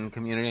Asian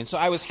community. And so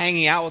I was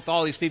hanging out with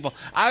all these people.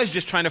 I was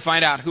just trying to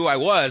find out who I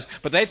was,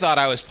 but they thought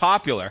I was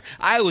popular.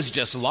 I was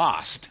just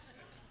lost.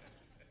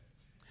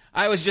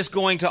 I was just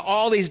going to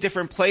all these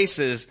different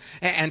places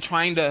and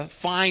trying to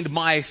find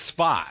my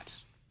spot.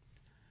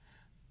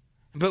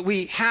 But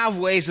we have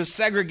ways of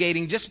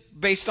segregating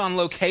just based on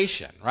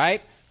location,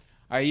 right?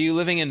 Are you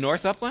living in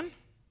North Upland?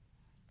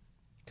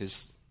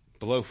 Because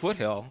below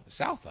Foothill is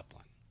South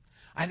Upland.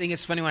 I think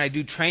it's funny when I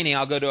do training,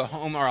 I'll go to a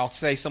home or I'll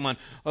say to someone,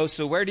 oh,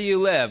 so where do you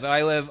live?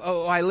 I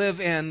live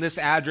in this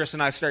address,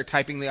 and I start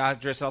typing the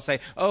address. I'll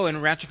say, oh,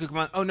 in Rancho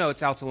Cucamonga. Oh, no,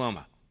 it's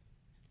Altaloma.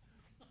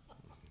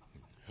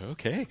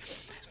 Okay.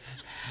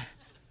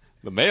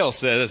 The mail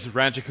says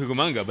Rancho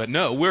Cucamonga, but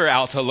no, we're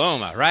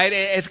Altaloma, right?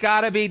 It's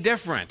got to be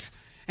different.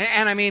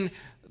 And I mean,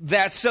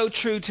 that's so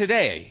true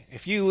today.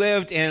 If you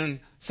lived in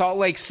Salt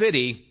Lake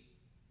City,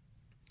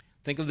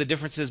 think of the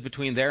differences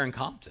between there and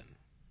Compton,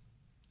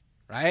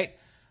 right?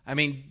 I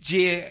mean,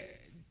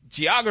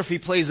 geography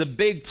plays a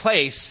big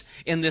place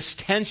in this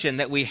tension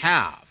that we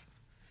have.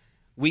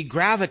 We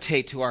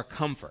gravitate to our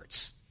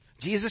comforts.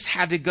 Jesus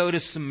had to go to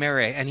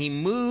Samaria, and he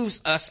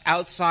moves us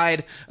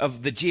outside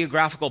of the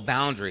geographical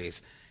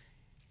boundaries.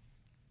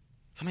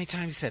 How many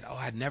times he said, oh,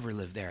 I'd never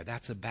live there.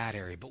 That's a bad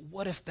area. But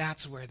what if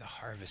that's where the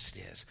harvest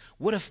is?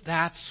 What if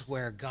that's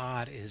where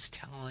God is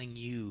telling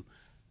you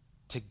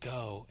to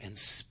go and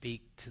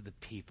speak to the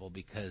people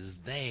because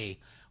they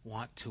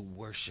want to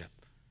worship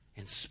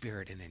in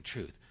spirit and in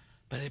truth?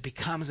 But it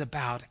becomes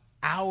about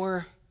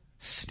our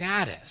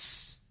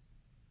status.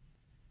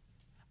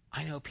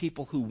 I know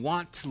people who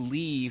want to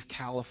leave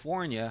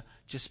California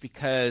just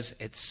because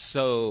it's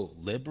so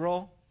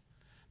liberal,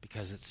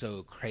 because it's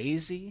so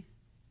crazy.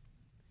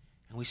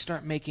 And we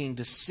start making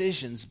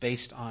decisions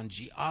based on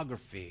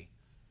geography.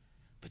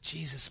 But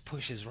Jesus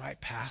pushes right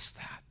past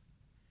that.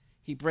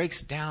 He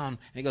breaks down and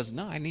he goes,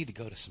 no, I need to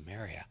go to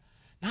Samaria.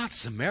 Not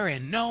Samaria.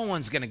 No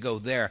one's going to go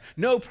there.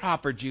 No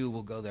proper Jew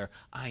will go there.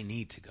 I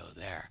need to go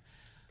there.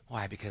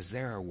 Why? Because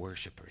there are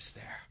worshipers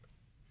there.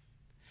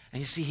 And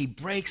you see, he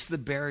breaks the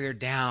barrier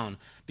down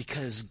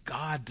because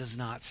God does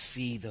not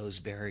see those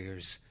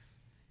barriers.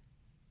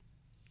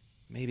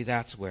 Maybe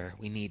that's where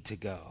we need to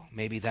go.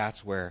 Maybe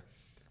that's where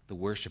the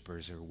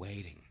worshipers are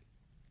waiting.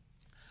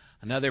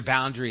 Another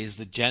boundary is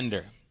the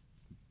gender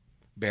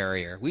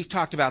barrier. We've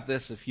talked about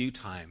this a few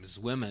times.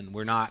 Women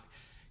were not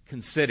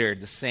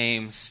considered the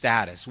same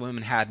status.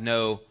 Women had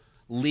no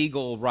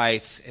legal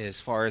rights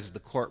as far as the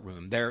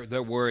courtroom.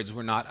 Their words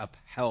were not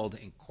upheld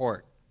in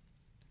court.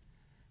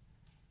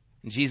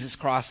 And Jesus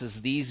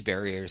crosses these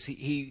barriers.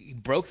 He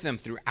broke them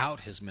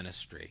throughout his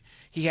ministry.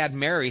 He had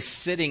Mary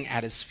sitting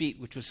at his feet,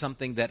 which was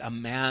something that a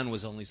man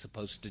was only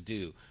supposed to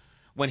do.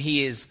 When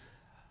he is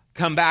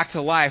come back to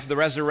life, the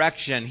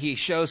resurrection, he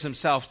shows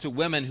himself to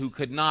women who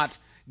could not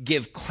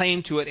give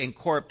claim to it in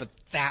court, but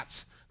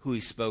that's who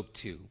he spoke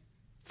to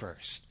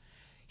first.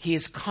 He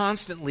is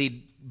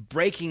constantly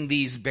breaking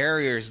these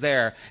barriers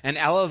there and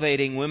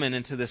elevating women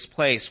into this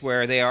place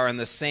where they are in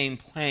the same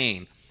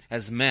plane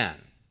as men.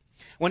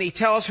 When he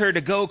tells her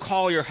to go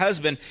call your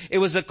husband, it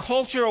was a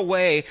cultural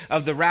way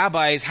of the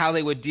rabbis how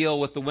they would deal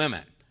with the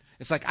women.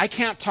 It's like, I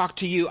can't talk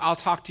to you, I'll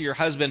talk to your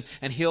husband,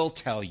 and he'll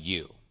tell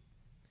you.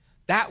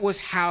 That was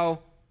how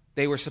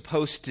they were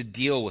supposed to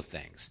deal with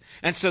things.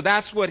 And so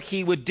that's what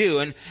he would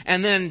do.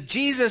 And then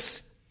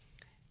Jesus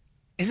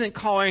isn't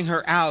calling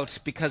her out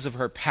because of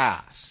her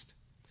past.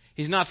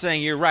 He's not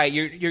saying, you're right,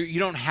 you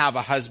don't have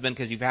a husband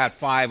because you've had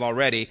 5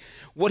 already.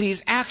 What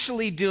he's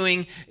actually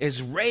doing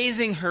is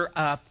raising her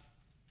up,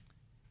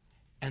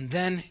 and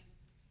then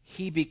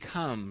he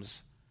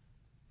becomes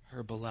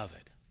her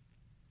beloved.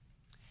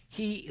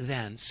 He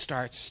then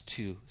starts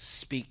to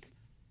speak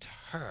to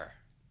her.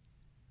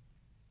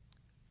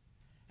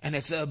 And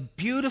it's a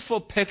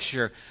beautiful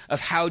picture of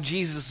how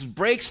Jesus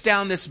breaks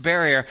down this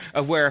barrier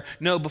of where,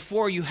 no,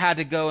 before you had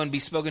to go and be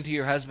spoken to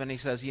your husband, he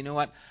says, you know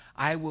what?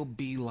 I will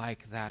be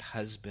like that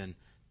husband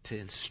to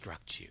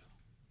instruct you.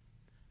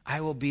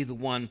 I will be the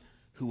one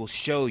who will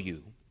show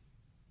you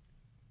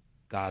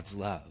God's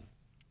love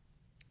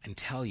and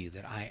tell you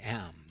that I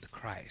am the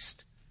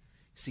Christ.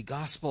 See,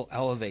 gospel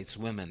elevates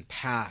women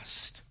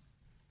past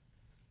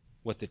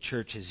what the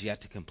church has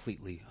yet to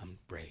completely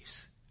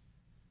embrace.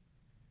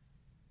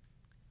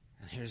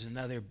 And here's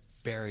another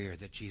barrier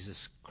that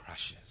Jesus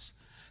crushes.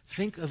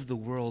 Think of the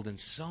world in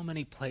so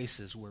many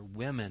places where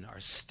women are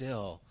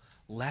still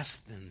less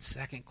than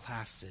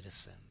second-class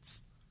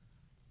citizens.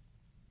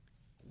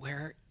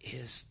 Where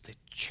is the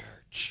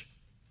church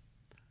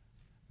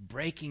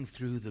breaking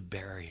through the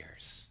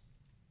barriers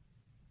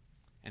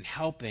and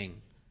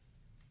helping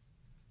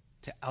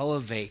to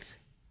elevate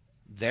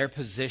their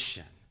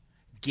position,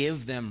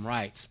 give them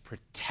rights,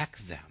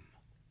 protect them?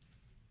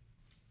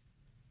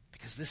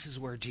 Because this is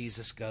where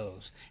Jesus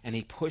goes, and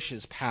he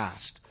pushes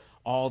past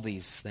all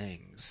these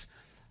things.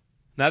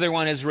 Another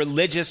one is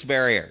religious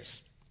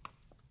barriers.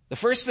 The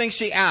first thing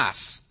she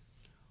asks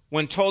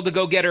when told to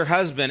go get her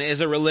husband is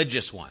a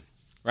religious one,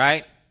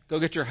 right? Go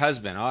get your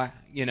husband. I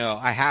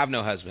have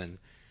no husband.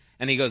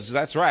 And he goes,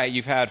 that's right,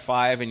 you've had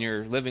 5 and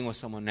you're living with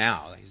someone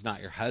now. He's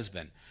not your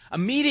husband.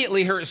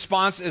 Immediately her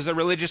response is a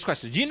religious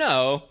question. Do you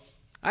know,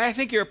 I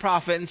think you're a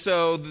prophet, and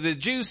so the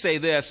Jews say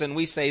this and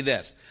we say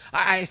this.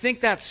 I think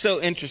that's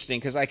so interesting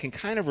because I can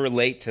kind of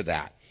relate to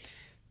that.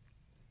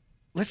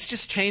 Let's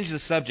just change the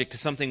subject to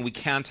something we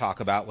can talk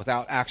about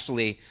without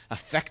actually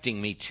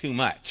affecting me too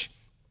much.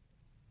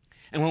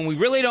 And when we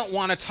really don't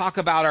want to talk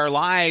about our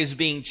lives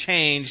being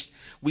changed,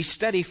 we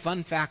study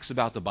fun facts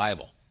about the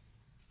Bible,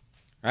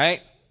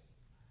 right?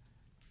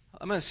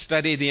 I'm going to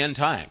study the end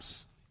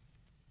times.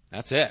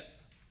 That's it.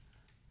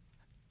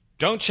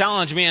 Don't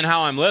challenge me in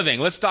how I'm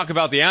living. Let's talk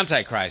about the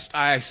Antichrist.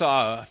 I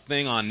saw a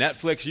thing on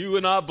Netflix you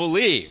would not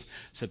believe.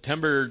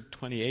 September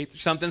 28th or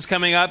something's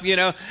coming up,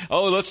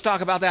 Oh, let's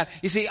talk about that.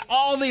 You see,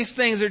 all these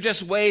things are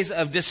just ways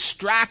of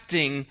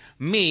distracting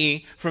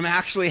me from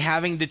actually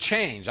having to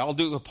change. I'll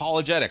do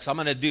apologetics. I'm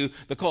going to do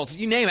the cults.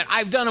 You name it.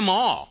 I've done them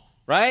all,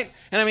 right?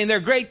 And they're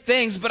great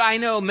things, but I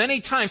know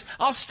many times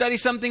I'll study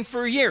something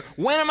for a year.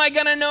 When am I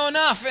going to know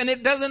enough? And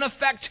it doesn't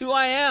affect who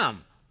I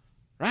am.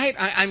 Right?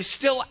 I'm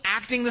still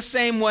acting the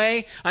same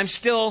way. I'm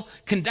still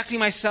conducting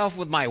myself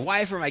with my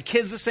wife or my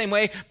kids the same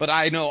way, but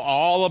I know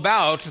all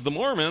about the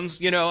Mormons,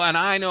 and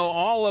I know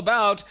all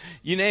about,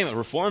 you name it,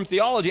 Reformed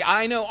theology.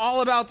 I know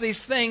all about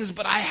these things,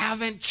 but I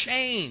haven't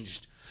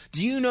changed.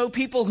 Do you know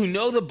people who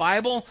know the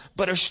Bible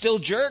but are still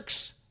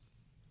jerks?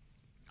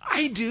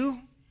 I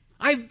do.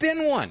 I've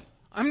been one.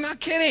 I'm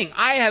not kidding.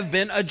 I have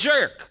been a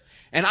jerk.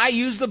 And I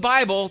use the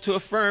Bible to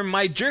affirm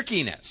my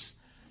jerkiness.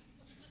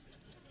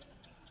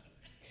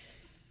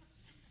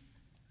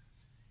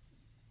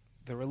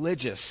 The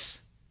religious,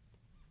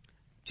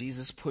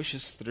 Jesus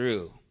pushes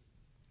through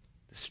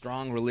the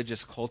strong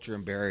religious culture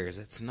and barriers.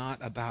 It's not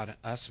about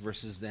us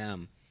versus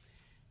them.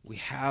 We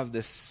have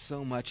this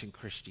so much in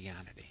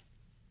Christianity.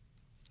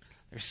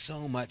 There's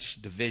so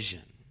much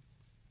division.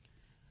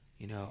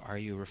 Are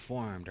you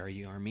Reformed? Are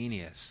you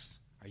Arminius?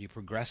 Are you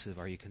progressive?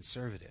 Are you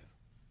conservative?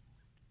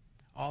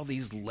 All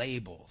these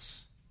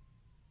labels.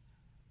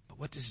 But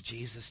what does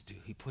Jesus do?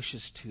 He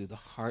pushes to the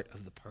heart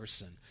of the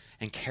person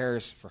and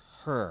cares for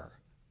her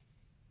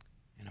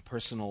in a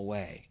personal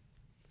way.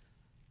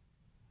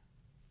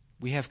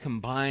 We have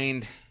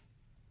combined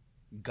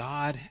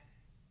God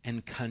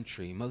and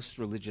country. Most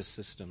religious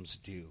systems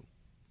do.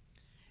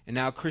 And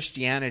now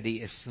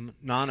Christianity is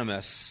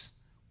synonymous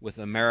with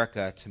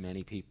America to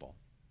many people.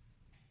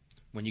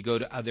 When you go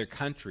to other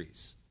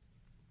countries,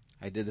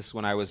 I did this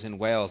when I was in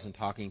Wales and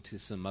talking to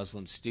some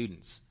Muslim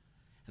students,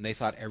 and they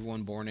thought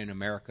everyone born in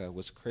America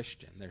was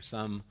Christian. There's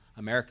some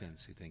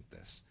Americans who think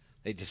this.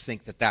 They just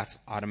think that that's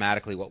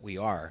automatically what we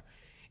are.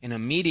 And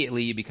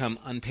immediately you become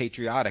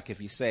unpatriotic if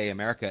you say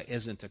America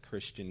isn't a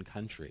Christian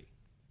country.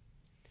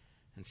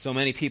 And so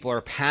many people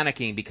are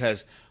panicking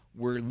because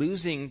we're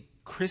losing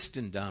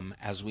Christendom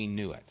as we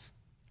knew it,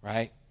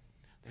 right?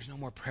 There's no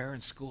more prayer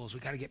in schools.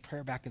 We've got to get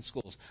prayer back in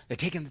schools. They're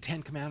taking the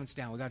 10 Commandments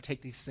down. We've got to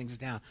take these things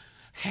down.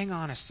 Hang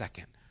on a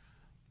second.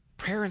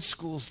 Prayer in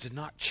schools did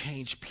not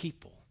change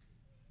people.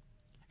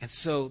 And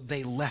so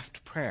they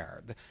left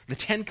prayer. The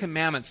 10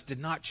 Commandments did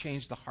not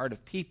change the heart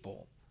of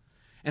people.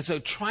 And so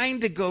trying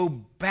to go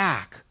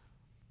back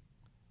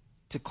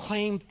to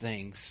claim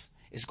things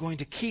is going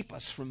to keep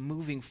us from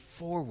moving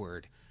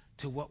forward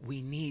to what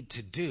we need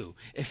to do.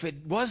 If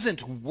it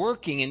wasn't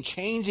working and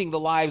changing the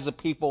lives of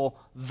people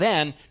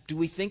then, do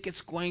we think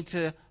it's going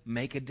to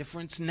make a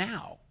difference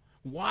now?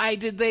 Why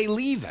did they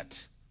leave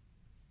it?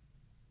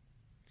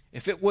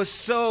 If it was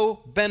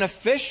so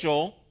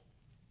beneficial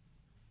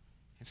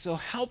and so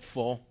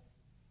helpful,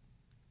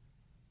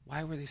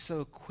 why were they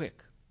so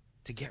quick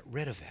to get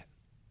rid of it?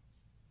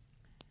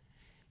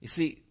 You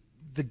see,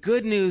 the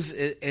good news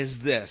is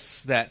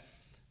this, that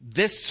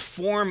this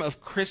form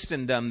of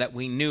Christendom that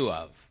we knew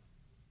of,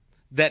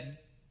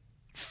 that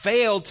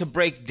failed to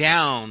break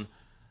down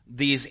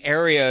these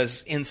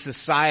areas in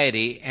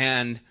society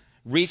and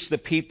reach the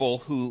people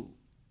who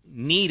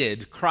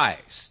needed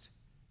Christ.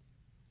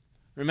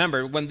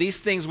 Remember, when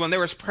there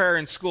was prayer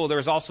in school, there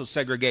was also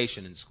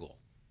segregation in school.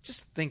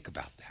 Just think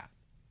about that.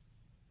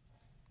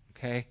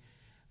 Okay?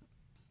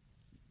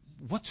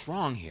 What's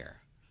wrong here?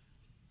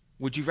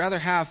 Would you rather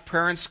have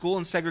prayer in school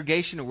and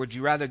segregation, or would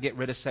you rather get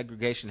rid of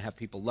segregation and have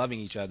people loving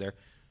each other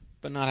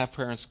but not have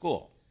prayer in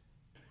school?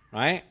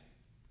 Right?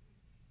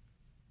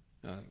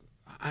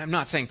 I'm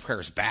not saying prayer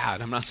is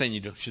bad. I'm not saying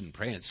you shouldn't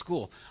pray in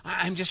school.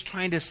 I'm just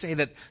trying to say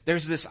that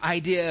there's this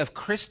idea of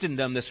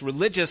Christendom, this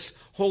religious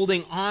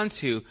holding on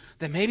to,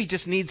 that maybe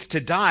just needs to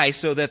die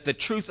so that the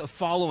truth of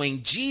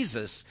following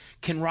Jesus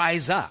can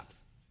rise up.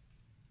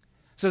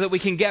 So that we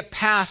can get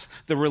past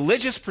the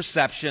religious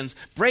perceptions,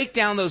 break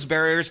down those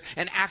barriers,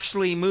 and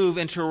actually move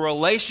into a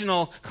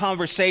relational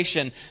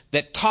conversation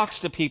that talks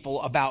to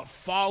people about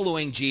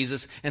following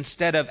Jesus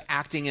instead of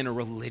acting in a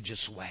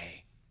religious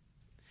way.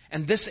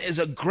 And this is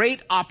a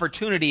great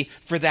opportunity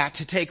for that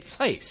to take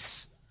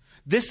place.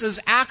 This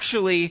is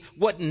actually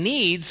what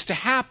needs to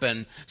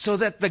happen so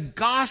that the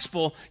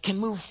gospel can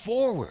move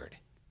forward.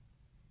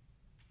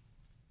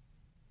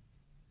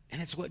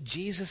 And it's what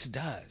Jesus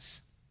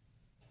does.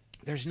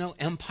 There's no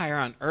empire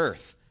on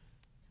earth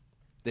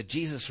that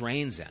Jesus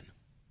reigns in.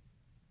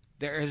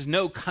 There is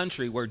no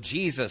country where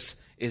Jesus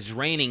is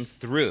reigning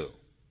through.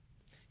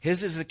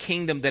 His is a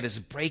kingdom that is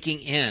breaking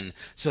in.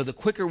 So the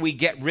quicker we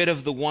get rid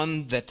of the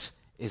one that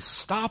is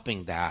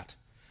stopping that,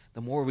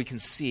 the more we can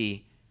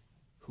see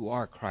who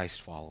are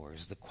Christ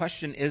followers. The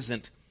question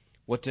isn't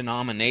what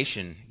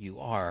denomination you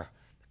are.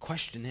 The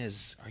question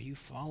is, are you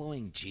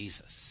following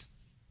Jesus?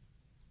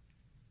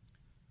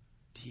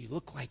 Do you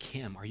look like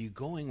him? Are you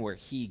going where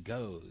he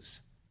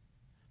goes?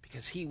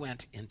 Because he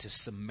went into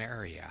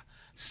Samaria,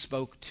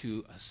 spoke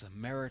to a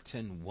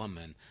Samaritan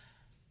woman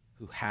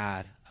who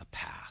had a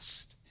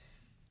past.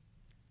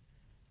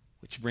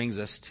 Which brings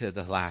us to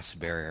the last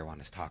barrier I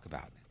want to talk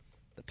about,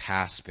 the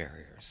past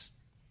barriers.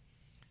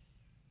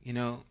 You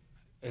know,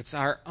 it's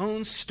our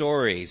own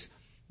stories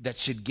that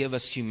should give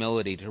us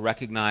humility to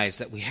recognize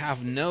that we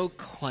have no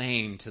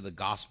claim to the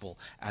gospel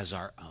as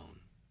our own.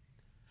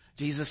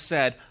 Jesus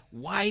said,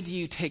 "Why do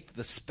you take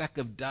the speck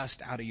of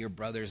dust out of your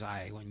brother's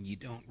eye when you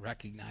don't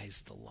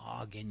recognize the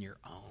log in your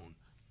own?"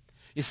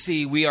 You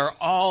see, we are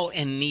all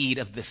in need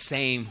of the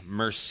same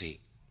mercy.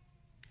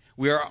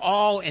 We are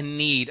all in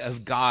need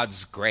of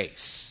God's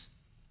grace.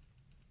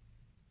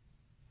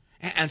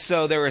 And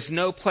so there is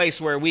no place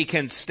where we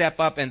can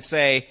step up and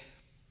say,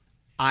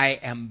 I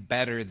am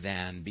better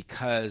than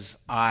because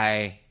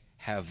I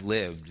have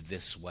lived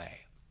this way.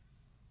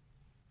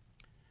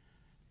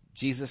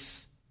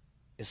 Jesus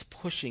is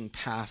pushing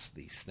past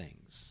these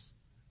things.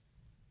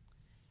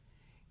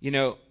 You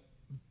know,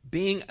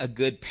 being a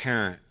good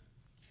parent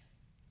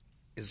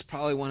is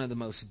probably one of the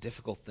most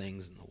difficult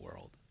things in the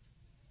world.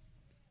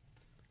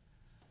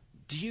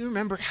 Do you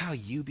remember how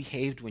you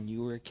behaved when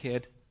you were a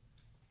kid?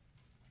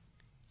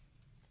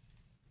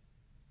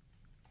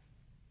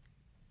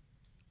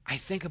 I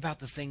think about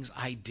the things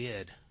I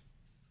did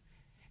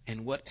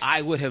and what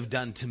I would have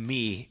done to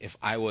me if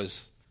I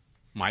was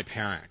my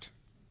parent.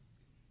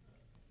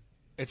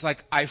 It's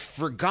like I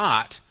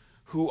forgot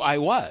who I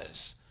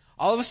was.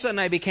 All of a sudden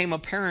I became a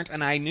parent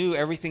and I knew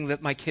everything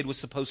that my kid was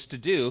supposed to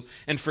do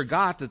and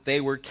forgot that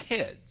they were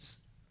kids.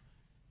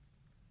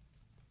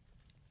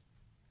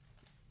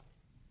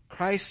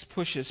 Christ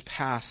pushes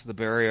past the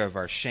barrier of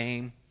our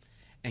shame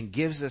and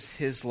gives us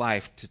his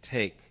life to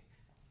take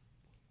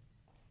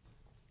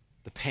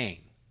the pain.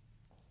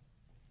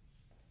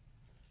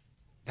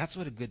 That's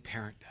what a good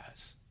parent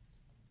does.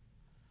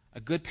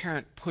 A good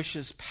parent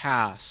pushes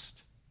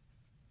past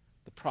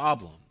the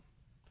problem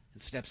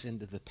and steps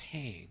into the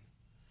pain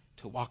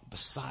to walk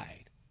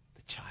beside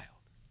the child.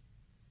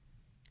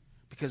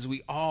 Because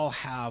we all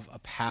have a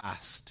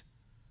past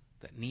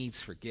that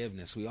needs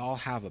forgiveness. We all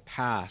have a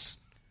past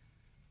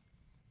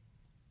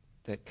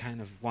that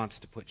kind of wants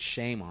to put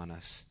shame on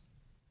us.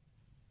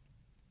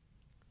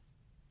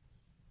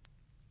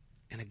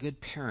 And a good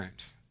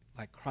parent,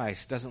 like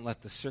Christ, doesn't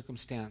let the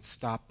circumstance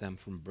stop them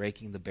from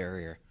breaking the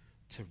barrier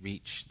to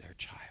reach their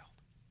child.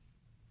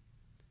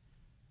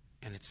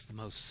 And it's the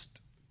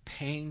most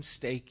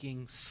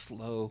painstaking,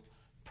 slow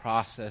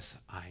process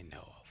I know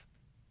of.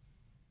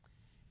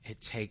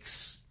 It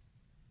takes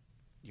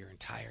your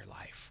entire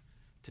life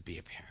to be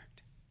a parent.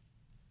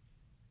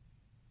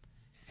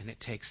 And it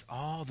takes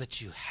all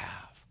that you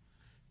have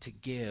to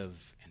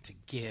give and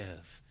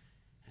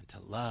to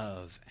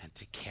love and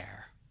to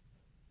care.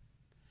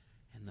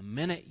 And the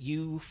minute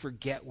you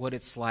forget what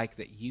it's like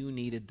that you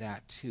needed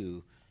that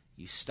too,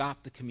 you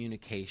stop the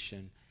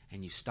communication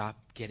and you stop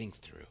getting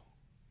through.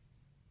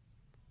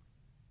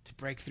 To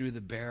break through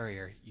the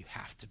barrier, you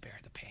have to bear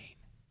the pain.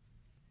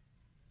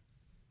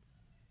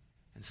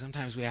 And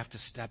sometimes we have to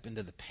step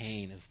into the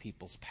pain of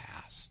people's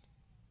past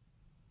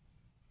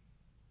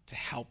to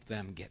help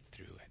them get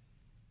through it,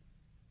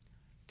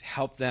 to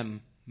help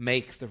them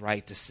make the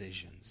right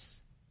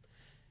decisions.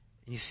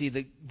 And you see,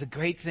 the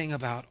great thing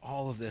about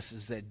all of this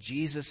is that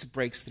Jesus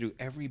breaks through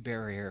every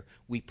barrier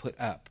we put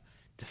up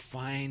to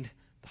find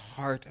the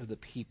heart of the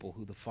people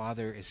who the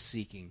Father is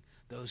seeking,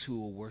 those who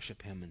will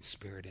worship him in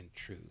spirit and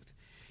truth.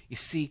 You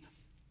see,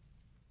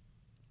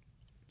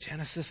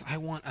 Genesis, I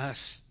want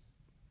us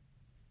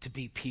to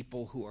be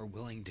people who are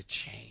willing to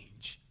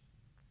change.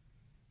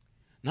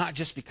 Not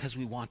just because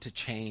we want to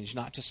change,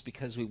 not just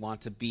because we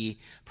want to be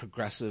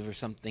progressive or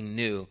something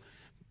new,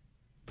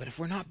 but if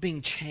we're not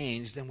being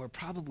changed, then we're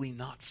probably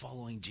not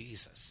following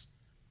Jesus.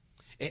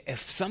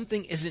 If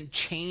something isn't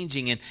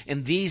changing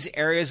in these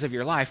areas of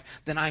your life,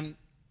 then I'm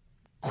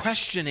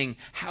questioning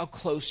how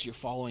close you're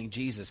following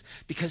Jesus,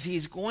 because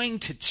he's going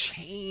to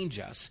change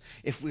us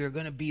if we are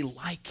going to be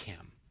like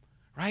him.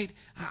 Right?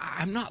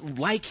 I'm not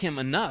like him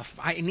enough.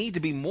 I need to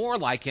be more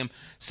like him.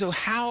 So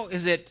how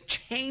is it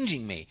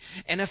changing me?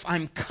 And if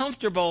I'm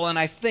comfortable and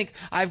I think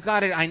I've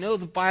got it, I know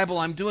the Bible,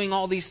 I'm doing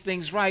all these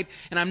things right,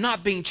 and I'm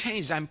not being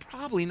changed, I'm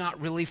probably not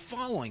really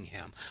following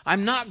him.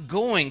 I'm not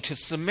going to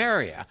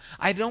Samaria.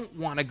 I don't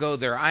want to go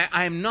there.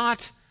 I'm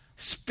not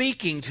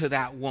speaking to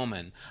that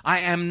woman. I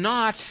am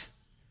not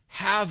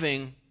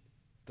having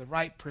the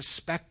right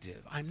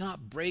perspective. I'm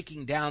not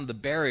breaking down the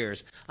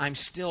barriers. I'm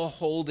still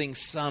holding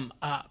some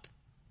up,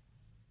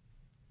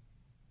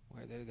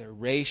 whether they're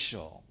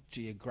racial,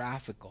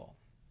 geographical,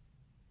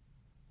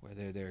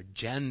 whether they're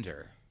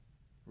gender,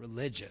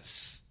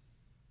 religious,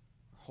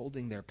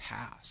 holding their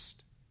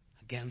past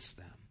against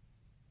them.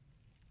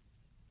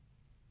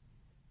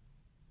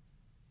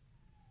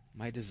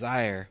 My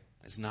desire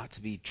is not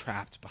to be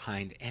trapped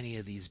behind any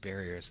of these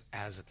barriers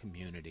as a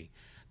community,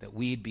 that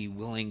we'd be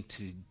willing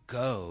to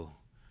go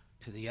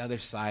to the other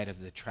side of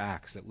the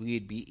tracks, that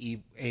we'd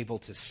be able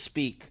to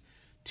speak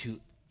to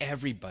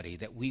everybody,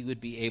 that we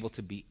would be able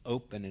to be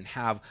open and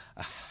have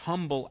a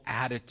humble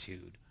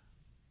attitude.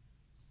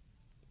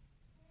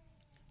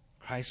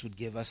 Christ would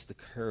give us the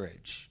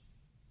courage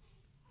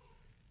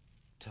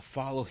to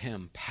follow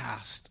him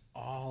past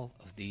all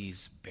of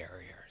these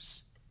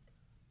barriers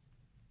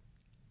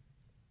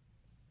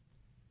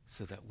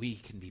so that we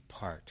can be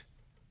part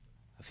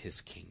of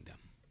his kingdom.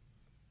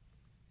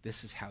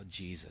 This is how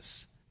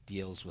Jesus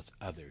deals with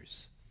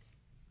others.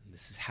 And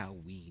this is how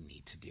we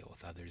need to deal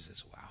with others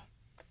as well.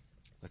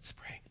 Let's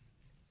pray.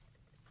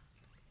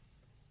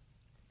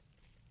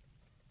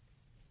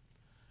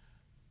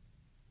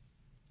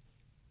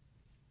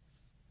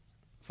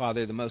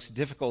 Father, the most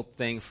difficult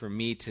thing for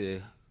me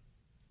to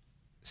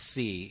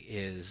see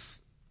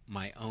is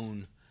my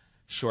own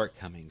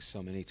shortcomings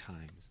so many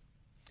times.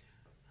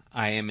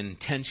 I am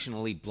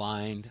intentionally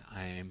blind.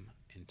 I am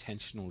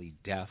intentionally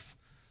deaf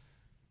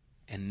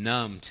and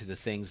numb to the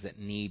things that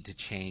need to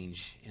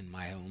change in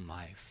my own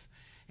life.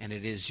 And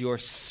it is your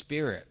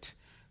Spirit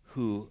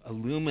who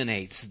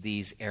illuminates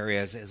these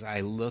areas as I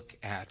look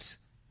at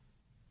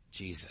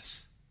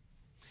Jesus.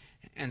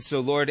 And so,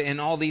 Lord, in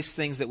all these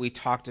things that we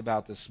talked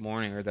about this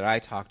morning, or that I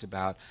talked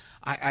about,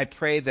 I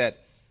pray that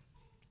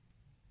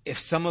if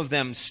some of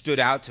them stood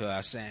out to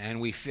us and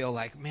we feel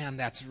like, man,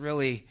 that's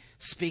really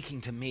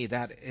speaking to me,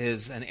 that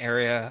is an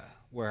area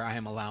where I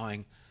am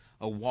allowing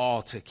a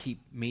wall to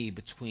keep me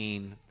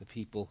between the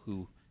people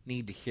who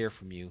need to hear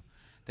from you,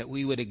 that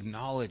we would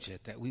acknowledge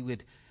it, that we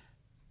would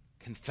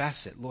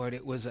confess it. Lord,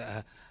 it was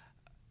a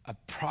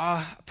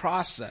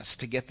process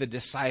to get the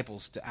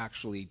disciples to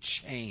actually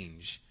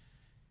change.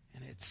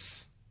 And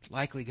it's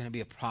likely going to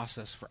be a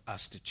process for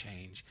us to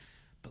change.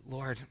 But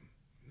Lord,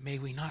 may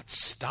we not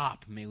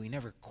stop. May we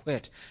never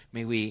quit.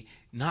 May we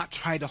not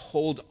try to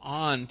hold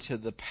on to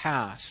the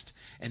past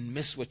and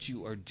miss what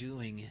you are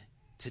doing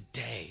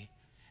today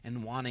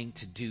and wanting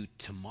to do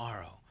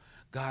tomorrow.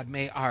 God,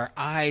 may our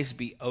eyes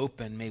be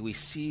open. May we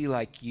see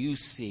like you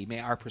see. May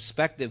our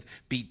perspective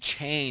be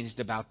changed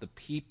about the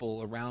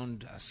people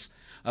around us,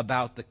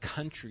 about the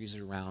countries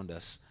around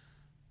us,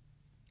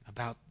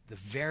 about the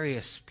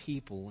various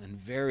people and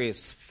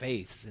various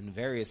faiths and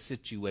various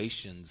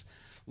situations.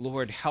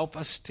 Lord, help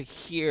us to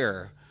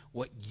hear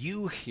what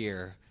you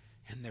hear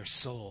in their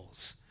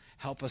souls.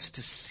 Help us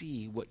to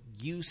see what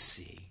you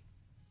see.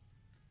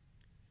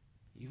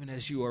 Even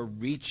as you are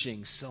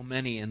reaching so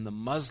many in the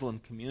Muslim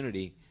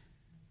community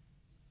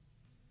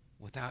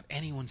without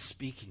anyone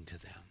speaking to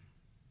them.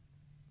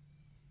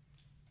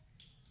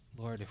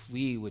 Lord, if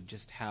we would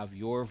just have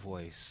your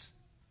voice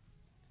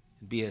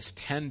and be as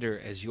tender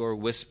as your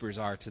whispers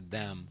are to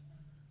them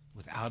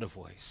without a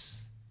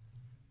voice,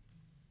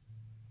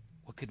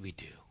 what could we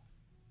do?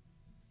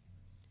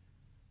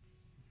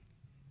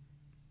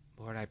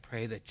 Lord, I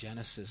pray that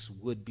Genesis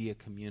would be a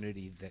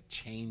community that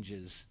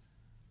changes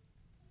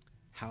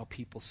how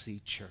people see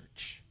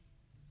church,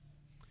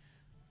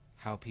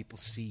 how people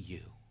see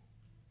you.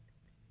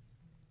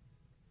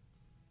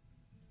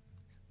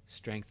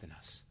 Strengthen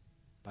us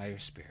by your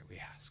Spirit, we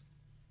ask.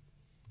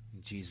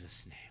 In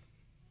Jesus' name,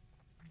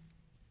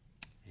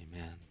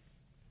 amen.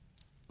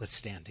 Let's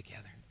stand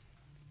together.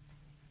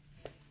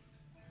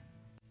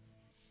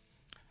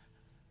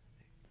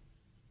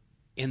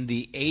 In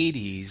the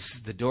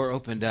 80s, the door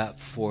opened up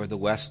for the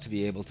West to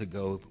be able to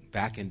go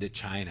back into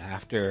China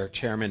after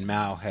Chairman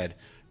Mao had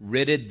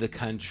ridded the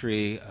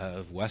country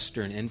of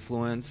Western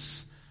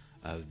influence,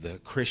 of the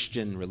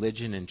Christian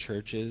religion and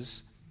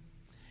churches.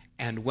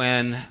 And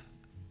when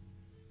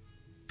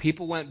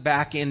people went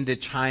back into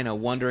China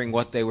wondering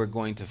what they were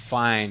going to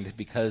find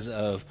because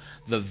of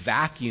the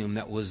vacuum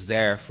that was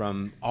there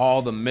from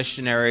all the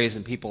missionaries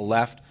and people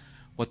left,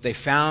 what they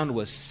found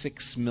was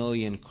 6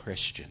 million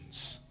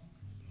Christians.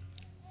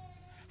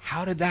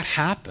 How did that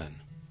happen?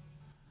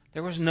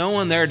 There was no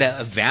one there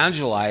to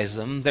evangelize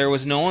them. There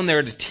was no one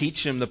there to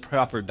teach them the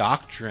proper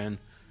doctrine.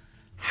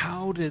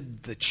 How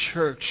did the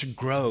church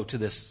grow to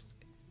this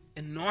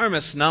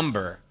enormous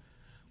number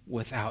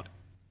without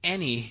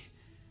any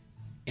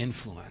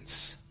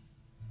influence?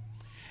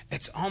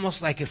 It's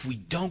almost like if we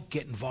don't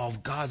get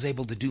involved, God's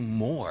able to do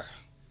more.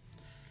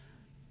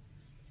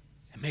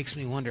 It makes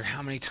me wonder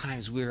how many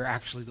times we're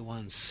actually the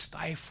ones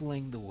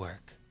stifling the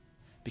work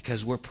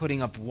because we're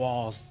putting up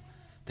walls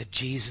that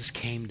Jesus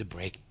came to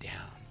break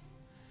down.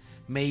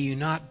 May you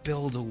not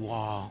build a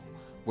wall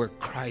where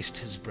Christ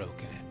has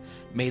broken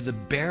it. May the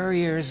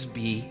barriers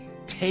be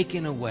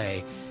taken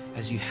away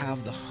as you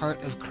have the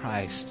heart of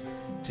Christ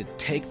to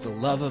take the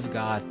love of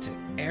God to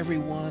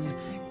everyone,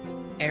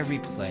 every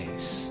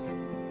place.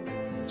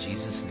 In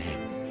Jesus'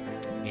 name,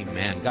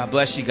 amen. God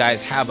bless you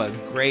guys. Have a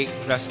great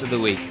rest of the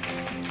week.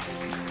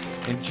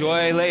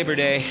 Enjoy Labor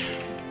Day.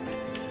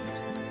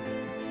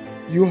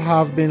 You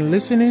have been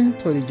listening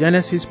to the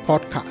Genesis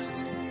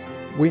podcast.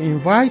 We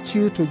invite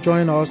you to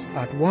join us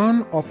at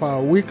one of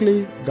our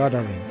weekly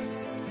gatherings.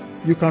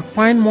 You can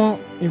find more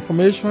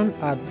information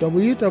at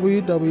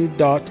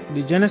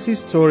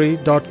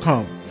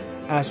www.thegenesisstory.com,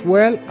 as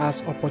well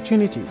as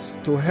opportunities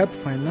to help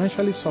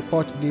financially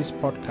support this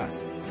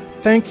podcast.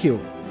 Thank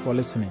you for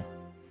listening.